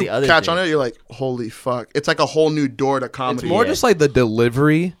 dude, once that's you the other catch thing. on it, you're like, holy fuck! It's like a whole new door to comedy. it's more just like the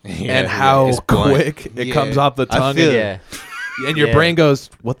delivery Yeah, and how it's blunt. quick it Yeah. comes off the I tongue. feel and it. Yeah. and your Yeah. brain goes,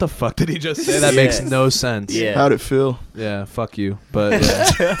 "What the fuck did he just say? That makes Yeah. no sense." Yeah. How'd it feel? Yeah, fuck you. But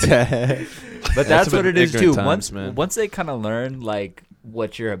yeah. But that's some what it is ignorant too. times, man. Once they kind of learn like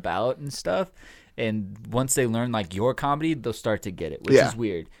what you're about and stuff, and once they learn like your comedy, they'll start to get it, which Yeah. is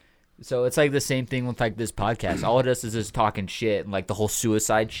weird. So it's like the same thing with like this podcast. All it does is just talking shit and like the whole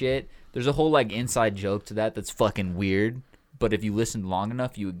suicide shit. There's a whole like inside joke to that that's fucking weird. But if you listen long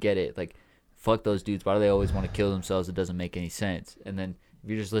enough, you would get it. Like, fuck those dudes. Why do they always want to kill themselves? It doesn't make any sense. And then if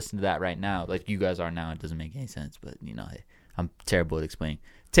you just listen to that right now, like you guys are now, it doesn't make any sense. But you know, hey, I'm terrible at explaining.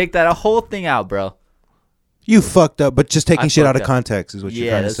 Take that whole thing out, bro. You fucked up, but just taking I shit out fucked of up. context is what you're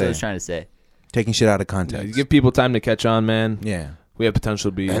Yeah, trying to that's what I say. was trying to say. Taking shit out of You context. give people time to catch on, man. Yeah. We have potential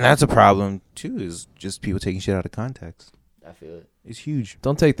to be. And that's a problem too, is just people taking shit out of context. I feel it. It's huge.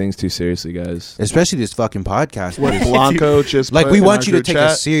 Don't take things too seriously, guys. Especially this fucking podcast. What Blanco just Like put we in want our you to group take chat.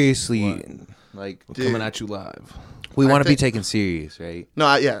 us seriously. Like We're Dude. coming at you live. we I want to be think- taken serious, right?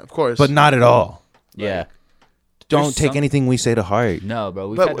 No, yeah, of course. But not at all. Yeah. Don't There's take some- anything we say to heart. No, bro.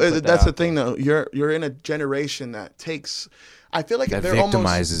 We've But had to put that that's the out thing, there. though. You're in a generation that takes. I feel like That they're victimizes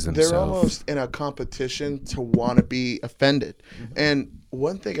almost themselves. they're almost in a competition to want to be offended. Mm-hmm. And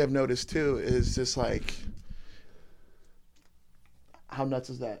one thing I've noticed too is just like, how nuts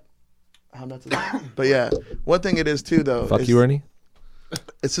is that? How nuts is that? But yeah, one thing it is too though. Fuck is you, Ernie.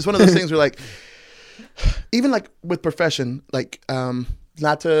 It's just one of those things where like, even like with profession, like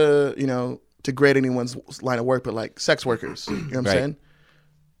not to degrade anyone's line of work, but like sex workers. You know what I'm Right. saying?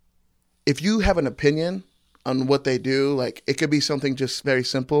 If you have an opinion on what they do, like it could be something just very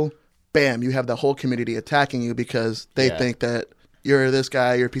simple. Bam, you have the whole community attacking you because they Yeah. think that you're this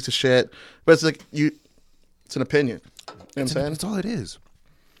guy, you're a piece of shit. But it's like it's an opinion. You know what I'm saying? That's all it is.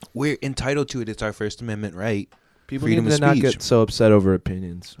 We're entitled to it. It's our First Amendment right. People Freedom need of to not speech. get so upset over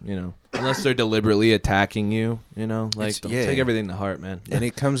opinions, unless they're deliberately attacking you, like It's- don't yeah. take everything to heart, man. And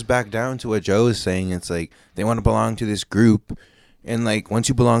it comes back down to what Joe is saying. It's like they want to belong to this group. And like once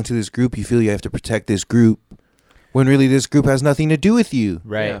you belong to this group, you feel you have to protect this group. When really this group has nothing to do with you.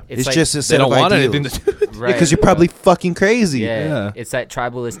 Right. Yeah. It's like- just a They set don't of want ideals. anything to do with right. Because you're probably fucking crazy. Yeah. Yeah. It's that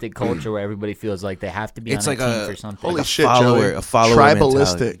tribalistic culture where everybody feels like they have to be It's on like a team a- for something. Holy a shit, follower- Joey. a follower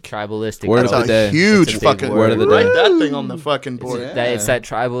Tribalistic. Tribalistic. Word That's of culture. the a day. huge It's a big fucking word of the Write day. that thing on the fucking board. It's that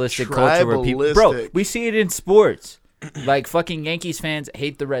tribalistic culture where people, bro, Tribalistic. we see it in sports. Like fucking Yankees fans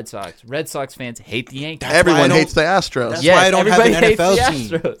hate the Red Sox. Red Sox fans hate the Yankees. why I Everyone don't- hates the Astros. That's why I don't have an everybody hates NFL the team.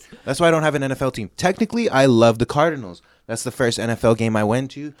 Astros. That's why I don't have an NFL team. Technically, I love the Cardinals. That's the first NFL game I went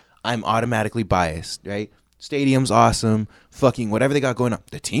to. I'm automatically biased, right? Stadium's awesome. Fucking whatever they got going on.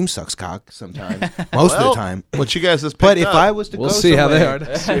 The team sucks cock sometimes. Most of Well, the time. What you guys just But picked if up. I was to We'll go see how they somewhere- are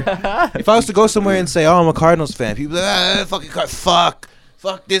next year. If I was to go somewhere and say, "Oh, I'm a Cardinals fan," people be like,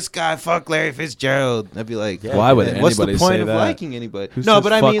 fuck this guy, fuck Larry Fitzgerald. I'd be like, Why would what's the anybody point say of that? liking anybody? Who No, says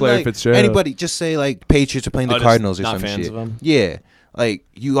but I fuck mean, Larry like Fitzgerald? anybody. Just say like Patriots are playing the Oh, just Cardinals or not some fans shit. of 'em? Yeah, like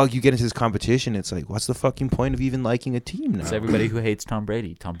you get into this competition. It's like, what's the fucking point of even liking a team now? It's everybody who hates Tom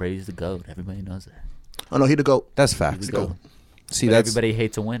Brady. Tom Brady's the GOAT. Everybody knows that. Oh no, he the GOAT. That's facts. He's the GOAT. See, But that's everybody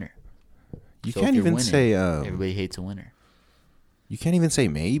hates a winner. you So if can't you're even winning, say. everybody hates a winner. You can't even say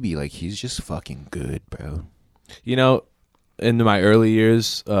maybe. Like he's just fucking good, bro. In my early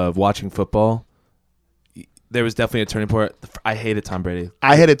years of watching football, there was definitely a turning point. I hated Tom Brady.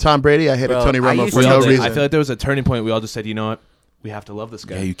 I hated Tom Brady. I hated Bro, Tony I Romo used for to- no all did. reason. I feel like there was a turning point. We all just said, you know what? We have to love this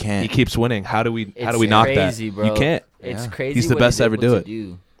guy. Yeah, you can't. He keeps winning. How do we It's knock crazy, that? bro. You can't. It's Yeah. crazy. He's the what he best to did ever what do to it.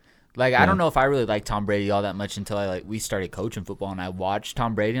 do. Like I don't know if I really liked Tom Brady all that much until we started coaching football and I watched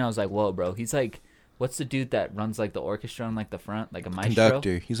Tom Brady and I was like, whoa, bro, he's like, what's the dude that runs like the orchestra on like the front, like a maestro?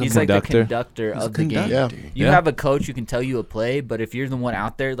 Conductor. He's a like conductor. the conductor He's a of the game. conductor. Yeah. You Yeah. have a coach who can tell you a play, but if you're the one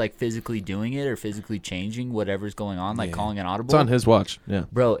out there like physically doing it or physically changing whatever's going on, like Yeah. calling an audible, It's on his watch. Yeah.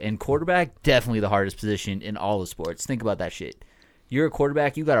 bro. And quarterback, definitely the hardest position in all of sports. Think about that shit. You're a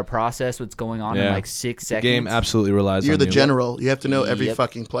quarterback. You got to process what's going on in Yeah. like 6 The seconds. game absolutely relies You're on the you. general. You have to know every Yep.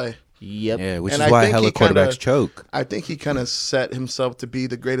 fucking play. Yep. Yeah, which And is I why think hella he kinda- quarterbacks choke. I think he kind of set himself to be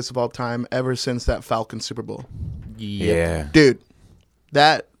the greatest of all time ever since that Falcons Super Bowl. Yep. Yeah. Dude,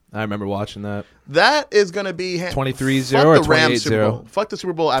 that I remember watching that. is going to be 23-0 fuck or the Rams Super 28-0? Bowl. Fuck the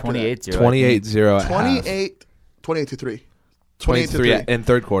Super Bowl after 28-0. 28-0 at that. half. 28-3. 23 in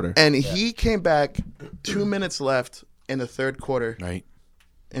third quarter. And he came back 2 minutes left in the third quarter Right.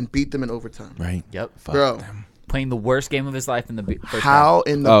 and beat them in overtime. Right. Yep. Fuck Bro, them. Playing the worst game of his life in the first half. how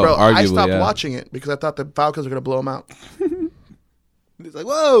in the Oh, bro? I arguably, stopped yeah. watching it because I thought the Falcons were going to blow him out. It's like,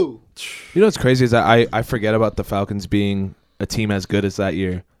 whoa. You know what's crazy is that I forget about the Falcons being a team as good as that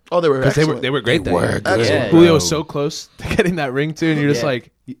year. Oh, they were Because excellent. they were great They that were year. good, Yeah. Julio bro. was so close to getting that ring too, and you're just Yeah.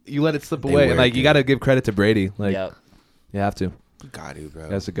 like, you let it slip They away. were And like, you good. got to give credit to Brady. Like, Yep. You have to. Got to, bro.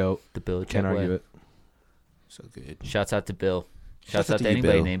 That's a goat. The Belichick Can't argue way. it. So good. Shouts out to Bill. Shouts out out to to you,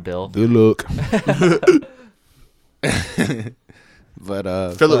 anybody Bill. named Bill. Good look. But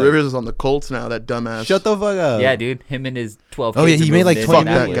Phillip fuck. Rivers is on the Colts now. That dumbass. Shut the fuck up. Yeah, dude. Him and his 12 Oh yeah, kids he are made like moving 20 in.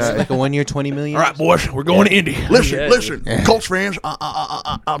 that million, guy. like a 1 year, 20 million. All right, boys, we're going to Indy. Listen, Yeah, listen, Colts fans,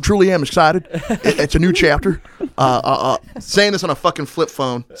 I truly am excited. It's a new chapter. Saying this on a fucking flip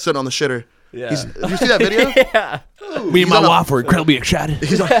phone, sitting on the shitter. Yeah. Did you see that video? Yeah. Me and my on a- wife were incredibly excited.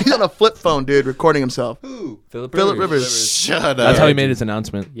 He's on a flip phone, dude, recording himself. Phillip Phillip Rivers. Shut up. That's how he made his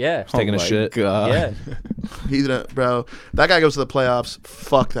announcement. Yeah. He's taking a my shit. God. Yeah. He's bro. That guy goes to the playoffs.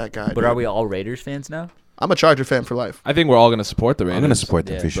 Fuck that guy. But dude. are we all Raiders fans now? I'm a Charger fan for life. I think we're all going to support the Raiders. I'm gonna support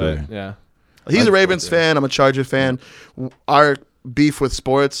them Yeah, for sure. But, yeah. He's a Ravens fan. I'm a Charger fan. Our beef with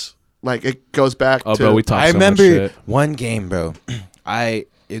sports, like it goes back Oh, to. bro, we talked I so much remember shit. one game, bro.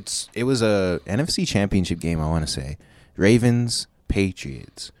 It was a NFC Championship game. I want to say Ravens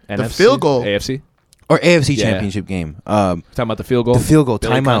Patriots NFC? field goal. AFC? or AFC Yeah. Championship game. Talking about the field goal? The field goal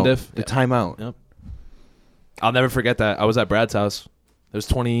Billy timeout. Cundiff? The Yeah. timeout. Yep. I'll never forget that. I was at Brad's house. It was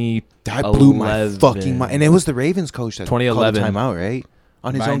 20. That blew my fucking mind. And it was the Ravens coach that called the 2011. timeout, right?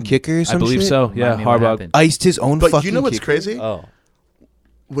 On his Mine- own kicker or I some believe shit? so. Yeah, Remind me what Harbaugh. happened. Iced his own But fucking you know what's kicker. crazy? Oh.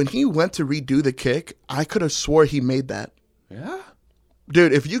 When he went to redo the kick, I could have swore he made that. Yeah.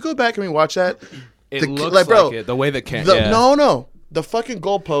 Dude, if you go back and watch that, It the, looks like, bro, it. The way that can't. the, Yeah. no, the fucking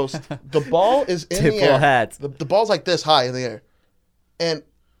goalpost, the ball is in the Tipple air. hats. The ball's like this high in the air, and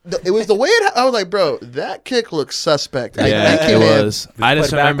it was the way it. I was like, bro, that kick looks suspect. Like, Yeah, that it kid- was. I just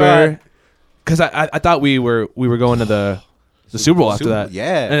put it back remember on. because I thought we were going to the Super Bowl after Super- that.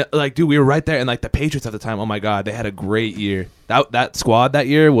 yeah. and like, dude, we were right there, and like the Patriots at the time. Oh my God, they had a great year. That squad that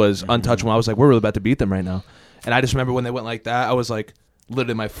year was untouchable. I was like, we're really about to beat them right now. And I just remember when they went like that, I was like,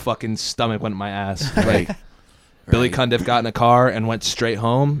 literally, my fucking stomach went in my ass. Like, Billy Cundiff got in a car and went straight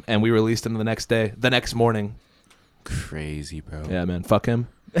home, and we released him the next morning. Crazy, bro. Yeah, man, fuck him.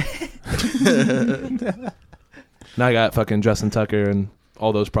 Now I got fucking Justin Tucker, and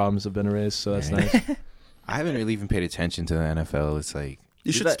all those problems have been erased. So that's Yeah. nice. I haven't really even paid attention to the NFL. It's like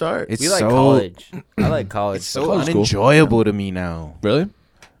You should like- start. it's We like so college. I like college. it's so College is cool. unenjoyable to me now. Really?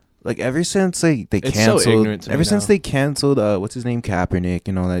 Like ever since like they It's so canceled, ignorant to me ever since now. they canceled, what's his name, Kaepernick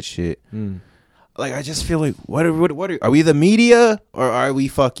and all that shit. Mm. Like I just feel like what are we the media or are we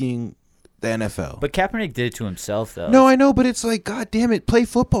fucking the NFL? But Kaepernick did it to himself, though. no, I know, but it's like, God damn it, play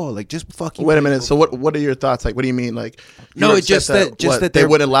football. Like just fucking. Wait a play minute. So what are your thoughts? Like, what do you mean? Like, you No, were it's just upset that- what, they they're-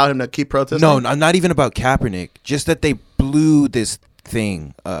 wouldn't allow him to keep protesting. No, not even about Kaepernick. Just that they blew this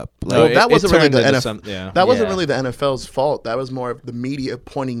thing up. Like, Well, that wasn't really turned the into NFL. some- yeah. That wasn't Yeah. really the NFL's fault. That was more of the media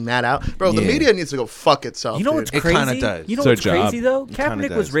pointing that out. Bro, the Yeah. media needs to go fuck itself. You know dude. what's It crazy? kinda does. You know It's their what's job. crazy, though? It kinda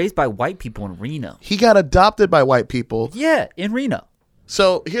Kaepernick was does. raised by white people in Reno. He got adopted by white people. Yeah, in Reno.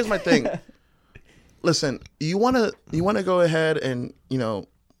 So here's my thing. Listen, you wanna go ahead and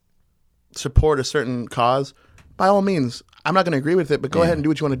support a certain cause, by all means. I'm not gonna agree with it, but go ahead and do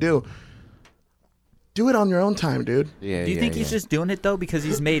what you want to do. Do it on your own time, dude. yeah, Do you yeah, think yeah. he's just doing it, though, because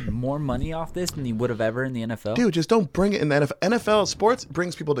he's made more money off this than he would have ever in the NFL? Dude, just don't bring it in the NFL. NFL sports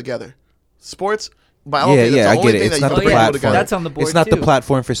brings people together. Sports, by all Yeah, means, yeah, that's I the only get it. thing It's that not you the can bring people platform. together. That's on the board, It's not the too.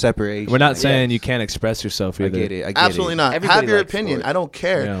 platform for separation. We're not saying you can't express yourself I either. get it. I get Absolutely it. not. Everybody Have your likes opinion. sports. I don't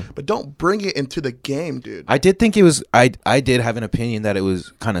care. Yeah. But don't bring it into the game, dude. I did think it was. I did have an opinion that it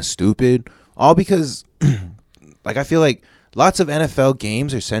was kind of stupid. All because, like, I feel like lots of NFL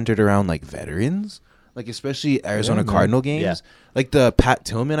games are centered around like veterans, like especially Arizona Cardinal games. Yeah. Like the Pat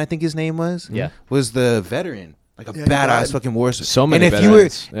Tillman, I think his name was. Yeah. was the veteran. Like a Yeah, he badass died. fucking war. So many And if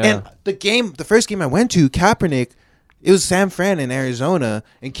veterans, you were, yeah. and the first game I went to, Kaepernick, it was San Fran in Arizona,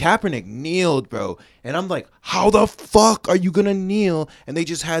 and Kaepernick kneeled, bro. And I'm like, how the fuck are you gonna kneel? And they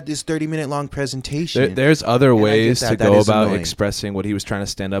just had this 30-minute long presentation. There's other I get ways that. to That go is about annoying. expressing what he was trying to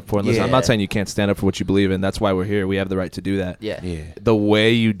stand up for. And listen, I'm Yeah. not saying you can't stand up for what you believe in. That's why we're here. We have the right to do that. Yeah. Yeah. The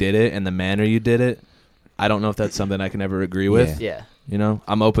way you did it and the manner you did it, I don't know if that's something I can ever agree with. Yeah. You know,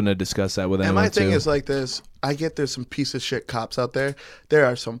 I'm open to discuss that with And anyone my thing too. is like this. I get there's some piece of shit cops out there. There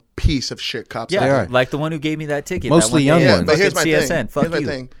are some piece of shit cops out Yeah, there. like the one who gave me that ticket. Mostly that young one day. Yeah, ones. but here's my Fucking CSN. thing. Fuck Here's my you.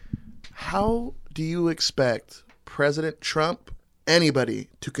 thing. How do you expect President Trump, anybody,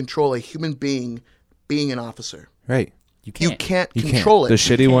 to control a human being an officer? Right. You You can't. can't You can't. control the it.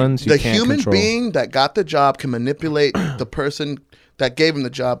 shitty ones, you The can't human control. being that got the job can manipulate the person that gave him the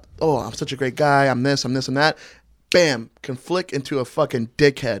job. Oh, I'm such a great guy. I'm this, I'm that. Bam, can flick into a fucking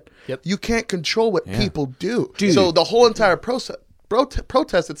dickhead. Yep. You can't control what people do. Dude. So the whole entire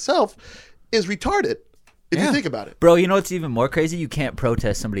protest itself is retarded, if you Yeah. think about it. Bro, you know what's even more crazy? You can't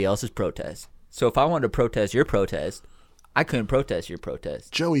protest somebody else's protest. So if I wanted to protest your protest, I couldn't protest your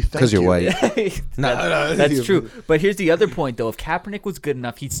protest. Joey, thank you. Because you're white. That's true. But here's the other point, though. If Kaepernick was good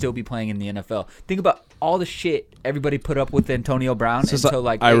enough, he'd still be playing in the NFL. Think about all the shit everybody put up with Antonio Brown It's until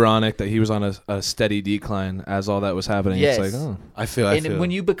like ironic that he was on a steady decline as all that was happening. Yes. It's like, oh. I feel. And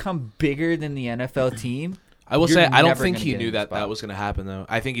when you become bigger than the NFL team, I will you're say I don't never think gonna he get in knew the that spot. was going to happen though.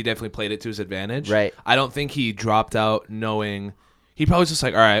 I think he definitely played it to his advantage. Right. I don't think he dropped out knowing. He probably was just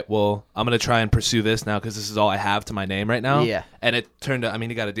like, all right, well, I'm going to try and pursue this now because this is all I have to my name right now. Yeah. And it turned out, I mean,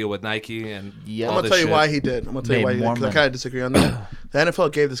 he got to deal with Nike and Yeah. all I'm gonna this tell you shit. why he did. I'm gonna tell you Made why he did. more 'Cause I money. kind of disagree on that. The NFL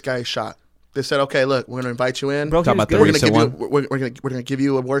gave this guy a shot. They said, okay, look, we're gonna invite you in. bro, he Talking was about the good. we're gonna recent give you. one? We're gonna give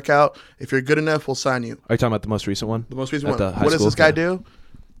you a workout. If you're good enough, we'll sign you. Are you talking about the most recent one? The most recent At the one. high What does school? this guy Yeah. do?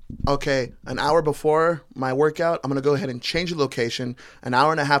 Okay, an hour before my workout, I'm gonna go ahead and change the location an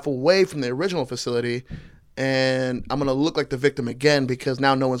hour and a half away from the original facility, and I'm gonna look like the victim again because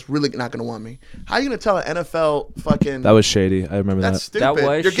now no one's really not gonna want me. How are you gonna tell an NFL fucking? That was shady. I remember That's that. That stupid.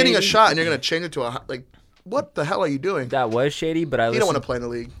 was You're getting a shady. shot and you're gonna change it to a like. What the hell are you doing? That was shady, but I You don't want to listened. play in the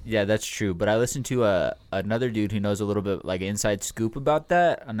league. Yeah, that's true. But I listened to another dude who knows a little bit like inside scoop about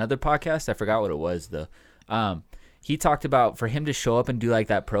that. Another podcast. I forgot what it was though. He talked about for him to show up and do like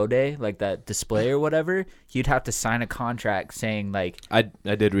that pro day, like that display or whatever, he'd have to sign a contract saying like I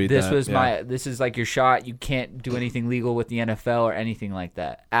did read this that. was yeah. this is like your shot. You can't do anything legal with the NFL or anything like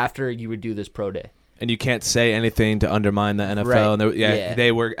that after you would do this pro day. And you can't say anything to undermine the NFL. Right. And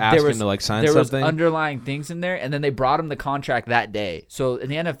they were asking to like sign there something. was underlying things in there, and then they brought him the contract that day. So and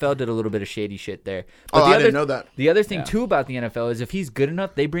the NFL did a little bit of shady shit there. But Oh, the I other, didn't know that. The other thing Yeah. too about the NFL is if he's good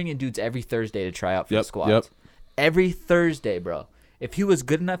enough, they bring in dudes every Thursday to try out for the Yep, squads. yep. Every Thursday, bro. If he was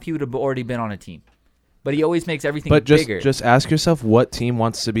good enough, he would have already been on a team. But he always makes everything But bigger. just ask yourself what team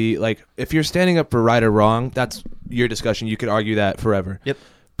wants to be like. If you're standing up for right or wrong, that's your discussion. You could argue that forever. Yep.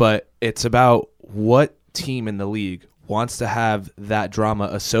 But it's about what team in the league wants to have that drama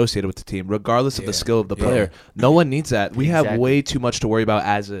associated with the team, regardless of the skill of the player. No one needs that. We have Exactly. way too much to worry about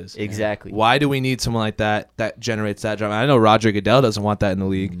as is. Exactly. Why do we need someone like that that generates that drama? I know Roger Goodell doesn't want that in the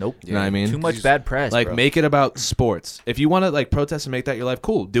league. Nope. You know what I mean? Too much bad press. Like bro. make it about sports. If you want to like protest and make that your life,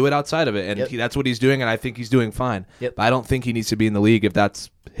 cool. Do it outside of it, and Yep. that's what he's doing, and I think he's doing fine. Yep. But I don't think he needs to be in the league if that's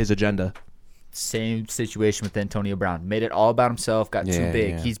his agenda. Same situation with Antonio Brown. Made it all about himself. Got too Yeah, big.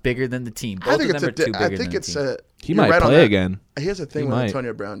 yeah. He's bigger than the team. I Both think of it's them a. are too I bigger think than it's the team. a. He you're might right on play that. again. Here's the thing He with might.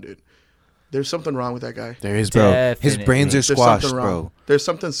 Antonio Brown, dude. There's something wrong with that guy. There is, bro. His Definitely. brains are There's squashed, something wrong. bro. There's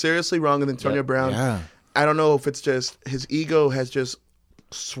something seriously wrong with Antonio Yep. Brown. Yeah. I don't know if it's just his ego has just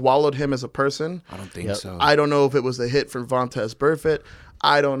swallowed him as a person. I don't think Yep. so. I don't know if it was the hit from Vontaze Burfict.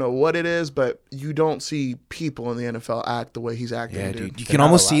 I don't know what it is, but you don't see people in the NFL act the way he's acting, yeah, dude. dude. You They're can not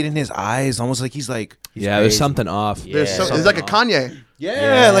almost allowed. see it in his eyes, almost like he's like, Yeah, there's crazy. something off. Yeah. There's something it's like a Kanye.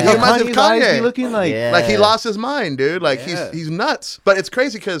 yeah, like He how reminds me of Kanye's eyes Kanye. be looking like. Yeah. Like he lost his mind, dude. Like Yeah. he's nuts. But it's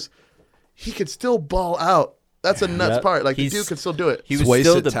crazy because he could still ball out. That's a nuts Yep. part. Like the He's- dude could still do it. He He's was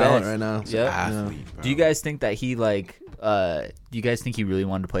wasted still the talent best right now. Yep. Athlete, bro. Do you guys think that he like? Do you guys think he really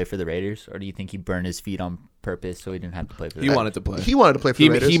wanted to play for the Raiders, or do you think he burned his feet on purpose so he didn't have to play for the He Raiders? wanted to play. He wanted to play for the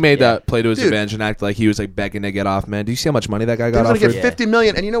Raiders. He made Yeah. that play to his Dude. advantage and act like he was like begging to get off. Man, do you see how much money that guy He got was going offered? to get $50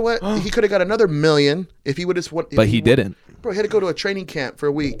 million, and you know what? He could have got another $1 million if he would have. But he didn't. Bro, he had to go to a training camp for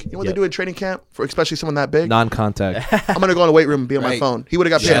a week. You know what Yep. they do at training camp for especially someone that big? Non-contact, I'm gonna go in the weight room and be on my Right. phone. He would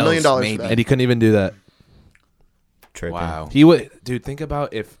have got paid $1 million Gels, for maybe. that. and he couldn't even do that. Tripping. Wow. He would, dude. Think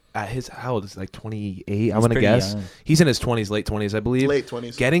about if at his how old is he, like 28? I want to pretty guess. young. He's in his 20s, late 20s, I believe. Late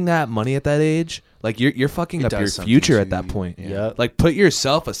 20s. Getting that money at that age, like you're fucking It up does your something future to at that you. point. Yeah. Yep. Like put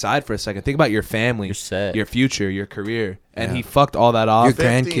yourself aside for a second. Think about your family, You're set. your future, your career, and Yeah. he fucked all that off. Your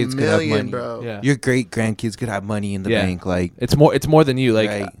 50 grandkids could have million, money. bro. Yeah. Your great grandkids could have money in the Yeah. bank. Like, It's more than you. Like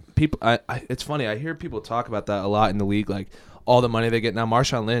Right. people, it's funny. I hear people talk about that a lot in the league. Like all the money they get now.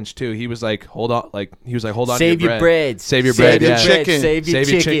 Marshawn Lynch too. He was like, hold on. Like he was like, hold on. Save to your your bread. Save your Save bread. your Yeah. chicken. Save your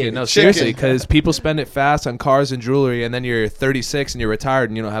chicken. No, Chicken. seriously, because people spend it fast on cars and jewelry, and then you're 36 and you're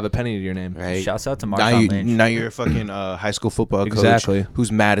retired and you don't have a penny to your name. right? Shouts out to now, Marshawn Lynch. now you're a fucking high school football Exactly. coach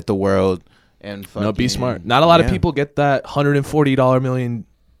who's mad at the world and fucking, No, be smart. Not a lot of Yeah. people get that $140 million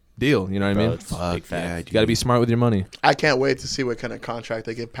deal. You know what I Bro, mean? it's Fuck, big facts. yeah, You got to be smart with your money. I can't wait to see what kind of contract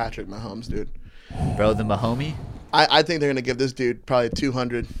they give Patrick Mahomes, dude. Bro, the Mahomie. I think they're gonna give this dude probably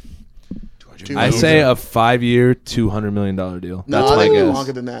 200. I say a 5-year, $200 million deal. No, That's I my think guess.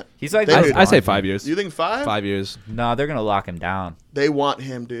 longer than that. He's like, They- I say 5 years. You think 5? 5 years. No, they're gonna lock him down. They want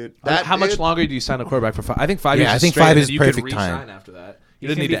him, dude. How much dude- longer do you sign a quarterback for 5? I think 5 Yeah, years. I is think straight, 5 and is then you could perfect time. re-sign after that. He's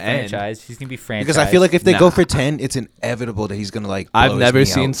You gonna doesn't be need to end. franchised. He's gonna be franchised. Because I feel like if they Nah. go for 10, it's inevitable that he's gonna like. blow I've his never knee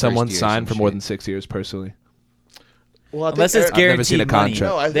seen out someone first year or sign some for more shit. than 6 years personally. Well, I think unless it's Aaron- never seen guaranteed a money,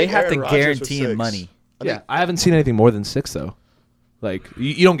 contract. No, I they think have to Aaron Rodgers was guarantee him 6. money. Yeah, I haven't seen anything more than 6 though. Like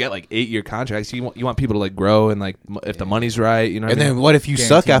you don't get like 8-year contracts. You want people to like grow and like if the money's right, you know. And what I then mean? what if you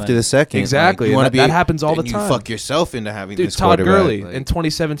suck Guarantee after money. the second? Exactly, Like, you and want to that happens all then the time. You fuck yourself into having Dude, this Todd quarterback. Gurley Like, in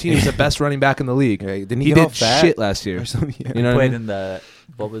 2017 was the best running back in the league. right, didn't He get all did fat shit last year. or something? Yeah. You know what I Played mean? in the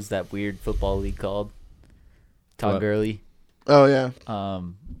what was that weird football league called? Todd What? Gurley. Oh yeah.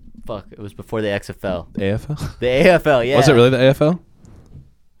 Fuck, it was before the XFL. AFL. The AFL, yeah. Was it really the AFL?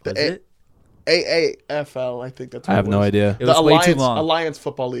 Was The it? AAFL, I think that's what I have it no was. idea. It was the way Alliance, too long. Alliance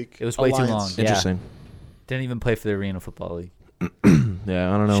Football League. It was way too long. Alliance. Yeah. Interesting. Didn't even play for the Arena Football League.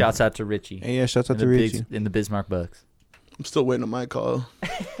 Yeah, I don't know. Shouts out to Richie. Hey, yeah, shouts out in to the Richie. in the Bismarck Bucks. I'm still waiting on my call.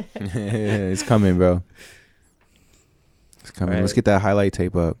 It's coming, bro. It's coming. Right. Let's get that highlight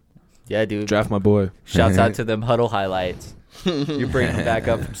tape up. Yeah, dude. Draft my boy. Shouts out to them huddle highlights. You're bringing them back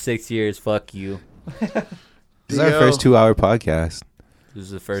up from 6 years. Fuck you. This is our Yo. first 2-hour podcast. This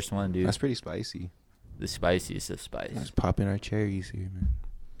is the first one, dude. That's pretty spicy. The spiciest of spice. Let's pop in our cherries here, man.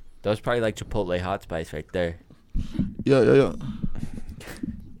 That was probably like Chipotle hot spice right there. Yeah.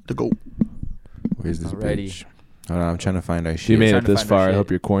 The goat. Where's this Alrighty. bitch? Hold on, I'm trying to find our If you shit. made trying it to this find our far, I shit. hope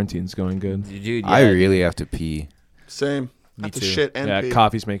your quarantine's going good. Dude, yeah. I really have to pee. Same. Me I have to too. shit and Yeah, pee.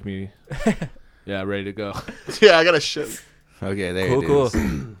 coffees make me. Yeah, ready to go. Yeah, I gotta shit. Okay, there Cool, it cool. is.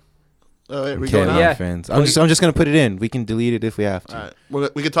 Oh, wait, we Okay, going my now? Yeah. friends. I'm just gonna put it in. We can delete it if we have to. All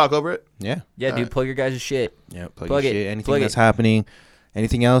right. We can talk over it. Yeah. Yeah, dude, Alright. plug your guys' shit. Yeah. Plug your it. shit. Anything Plug that's it. happening.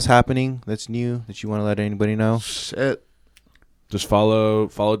 Anything else happening that's new that you want to let anybody know? Shit. Just follow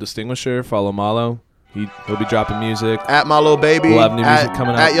Distinguisher, follow Malo. He'll be dropping music. At my little baby. We'll have new music at,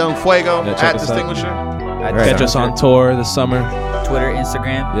 coming out. At Young Fuego. Yeah, check at us out. Distinguisher. At Right. Catch us on tour this summer. Twitter,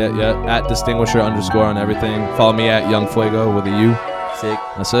 Instagram. Yeah. At Distinguisher _ on everything. Follow me at Young Fuego with a U. Sick.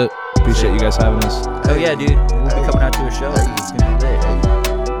 That's it. Appreciate you guys having us. Oh yeah, dude. We'll be coming out to a show. It's gonna be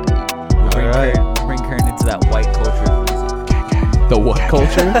lit. We'll bring, Alright. bring Kern into that white culture of music. The what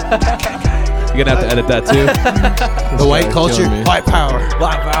culture? You're gonna have to edit that too. The white guy's culture, killing me. white power.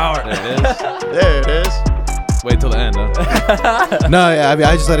 Black power. There it is. There it is. Wait till the end, huh? No, yeah, I mean,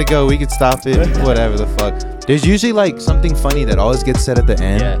 I just let it go. We could stop it. Whatever the fuck. There's usually like something funny that always gets said at the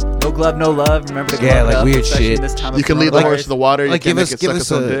end. Yeah. No glove, no love. Remember to Yeah, glove like up, weird especially shit. in this time of You can lead the coronavirus. horse to the water. You Like can't make it suck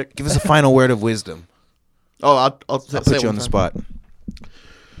its own give dick. us a final word of wisdom. Oh, I'll say I'll put it you one on the time. spot.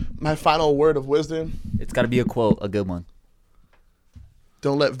 My final word of wisdom: It's got to be a quote, a good one.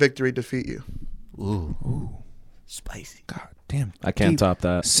 don't let victory defeat you. Ooh. Spicy. God damn. I can't top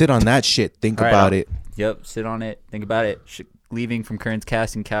that. Sit on that shit. Think All right, about I'll- it. Yep. Sit on it. Think about it. Leaving from Kern's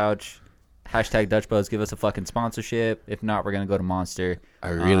casting couch. Hashtag Dutch Buzz. Give us a fucking sponsorship. If not, we're gonna go to Monster. I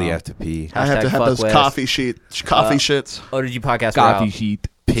really have to pee. I have to have fuck those West. coffee shits. ODG podcast. we're out. Coffee sheet.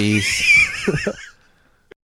 Peace.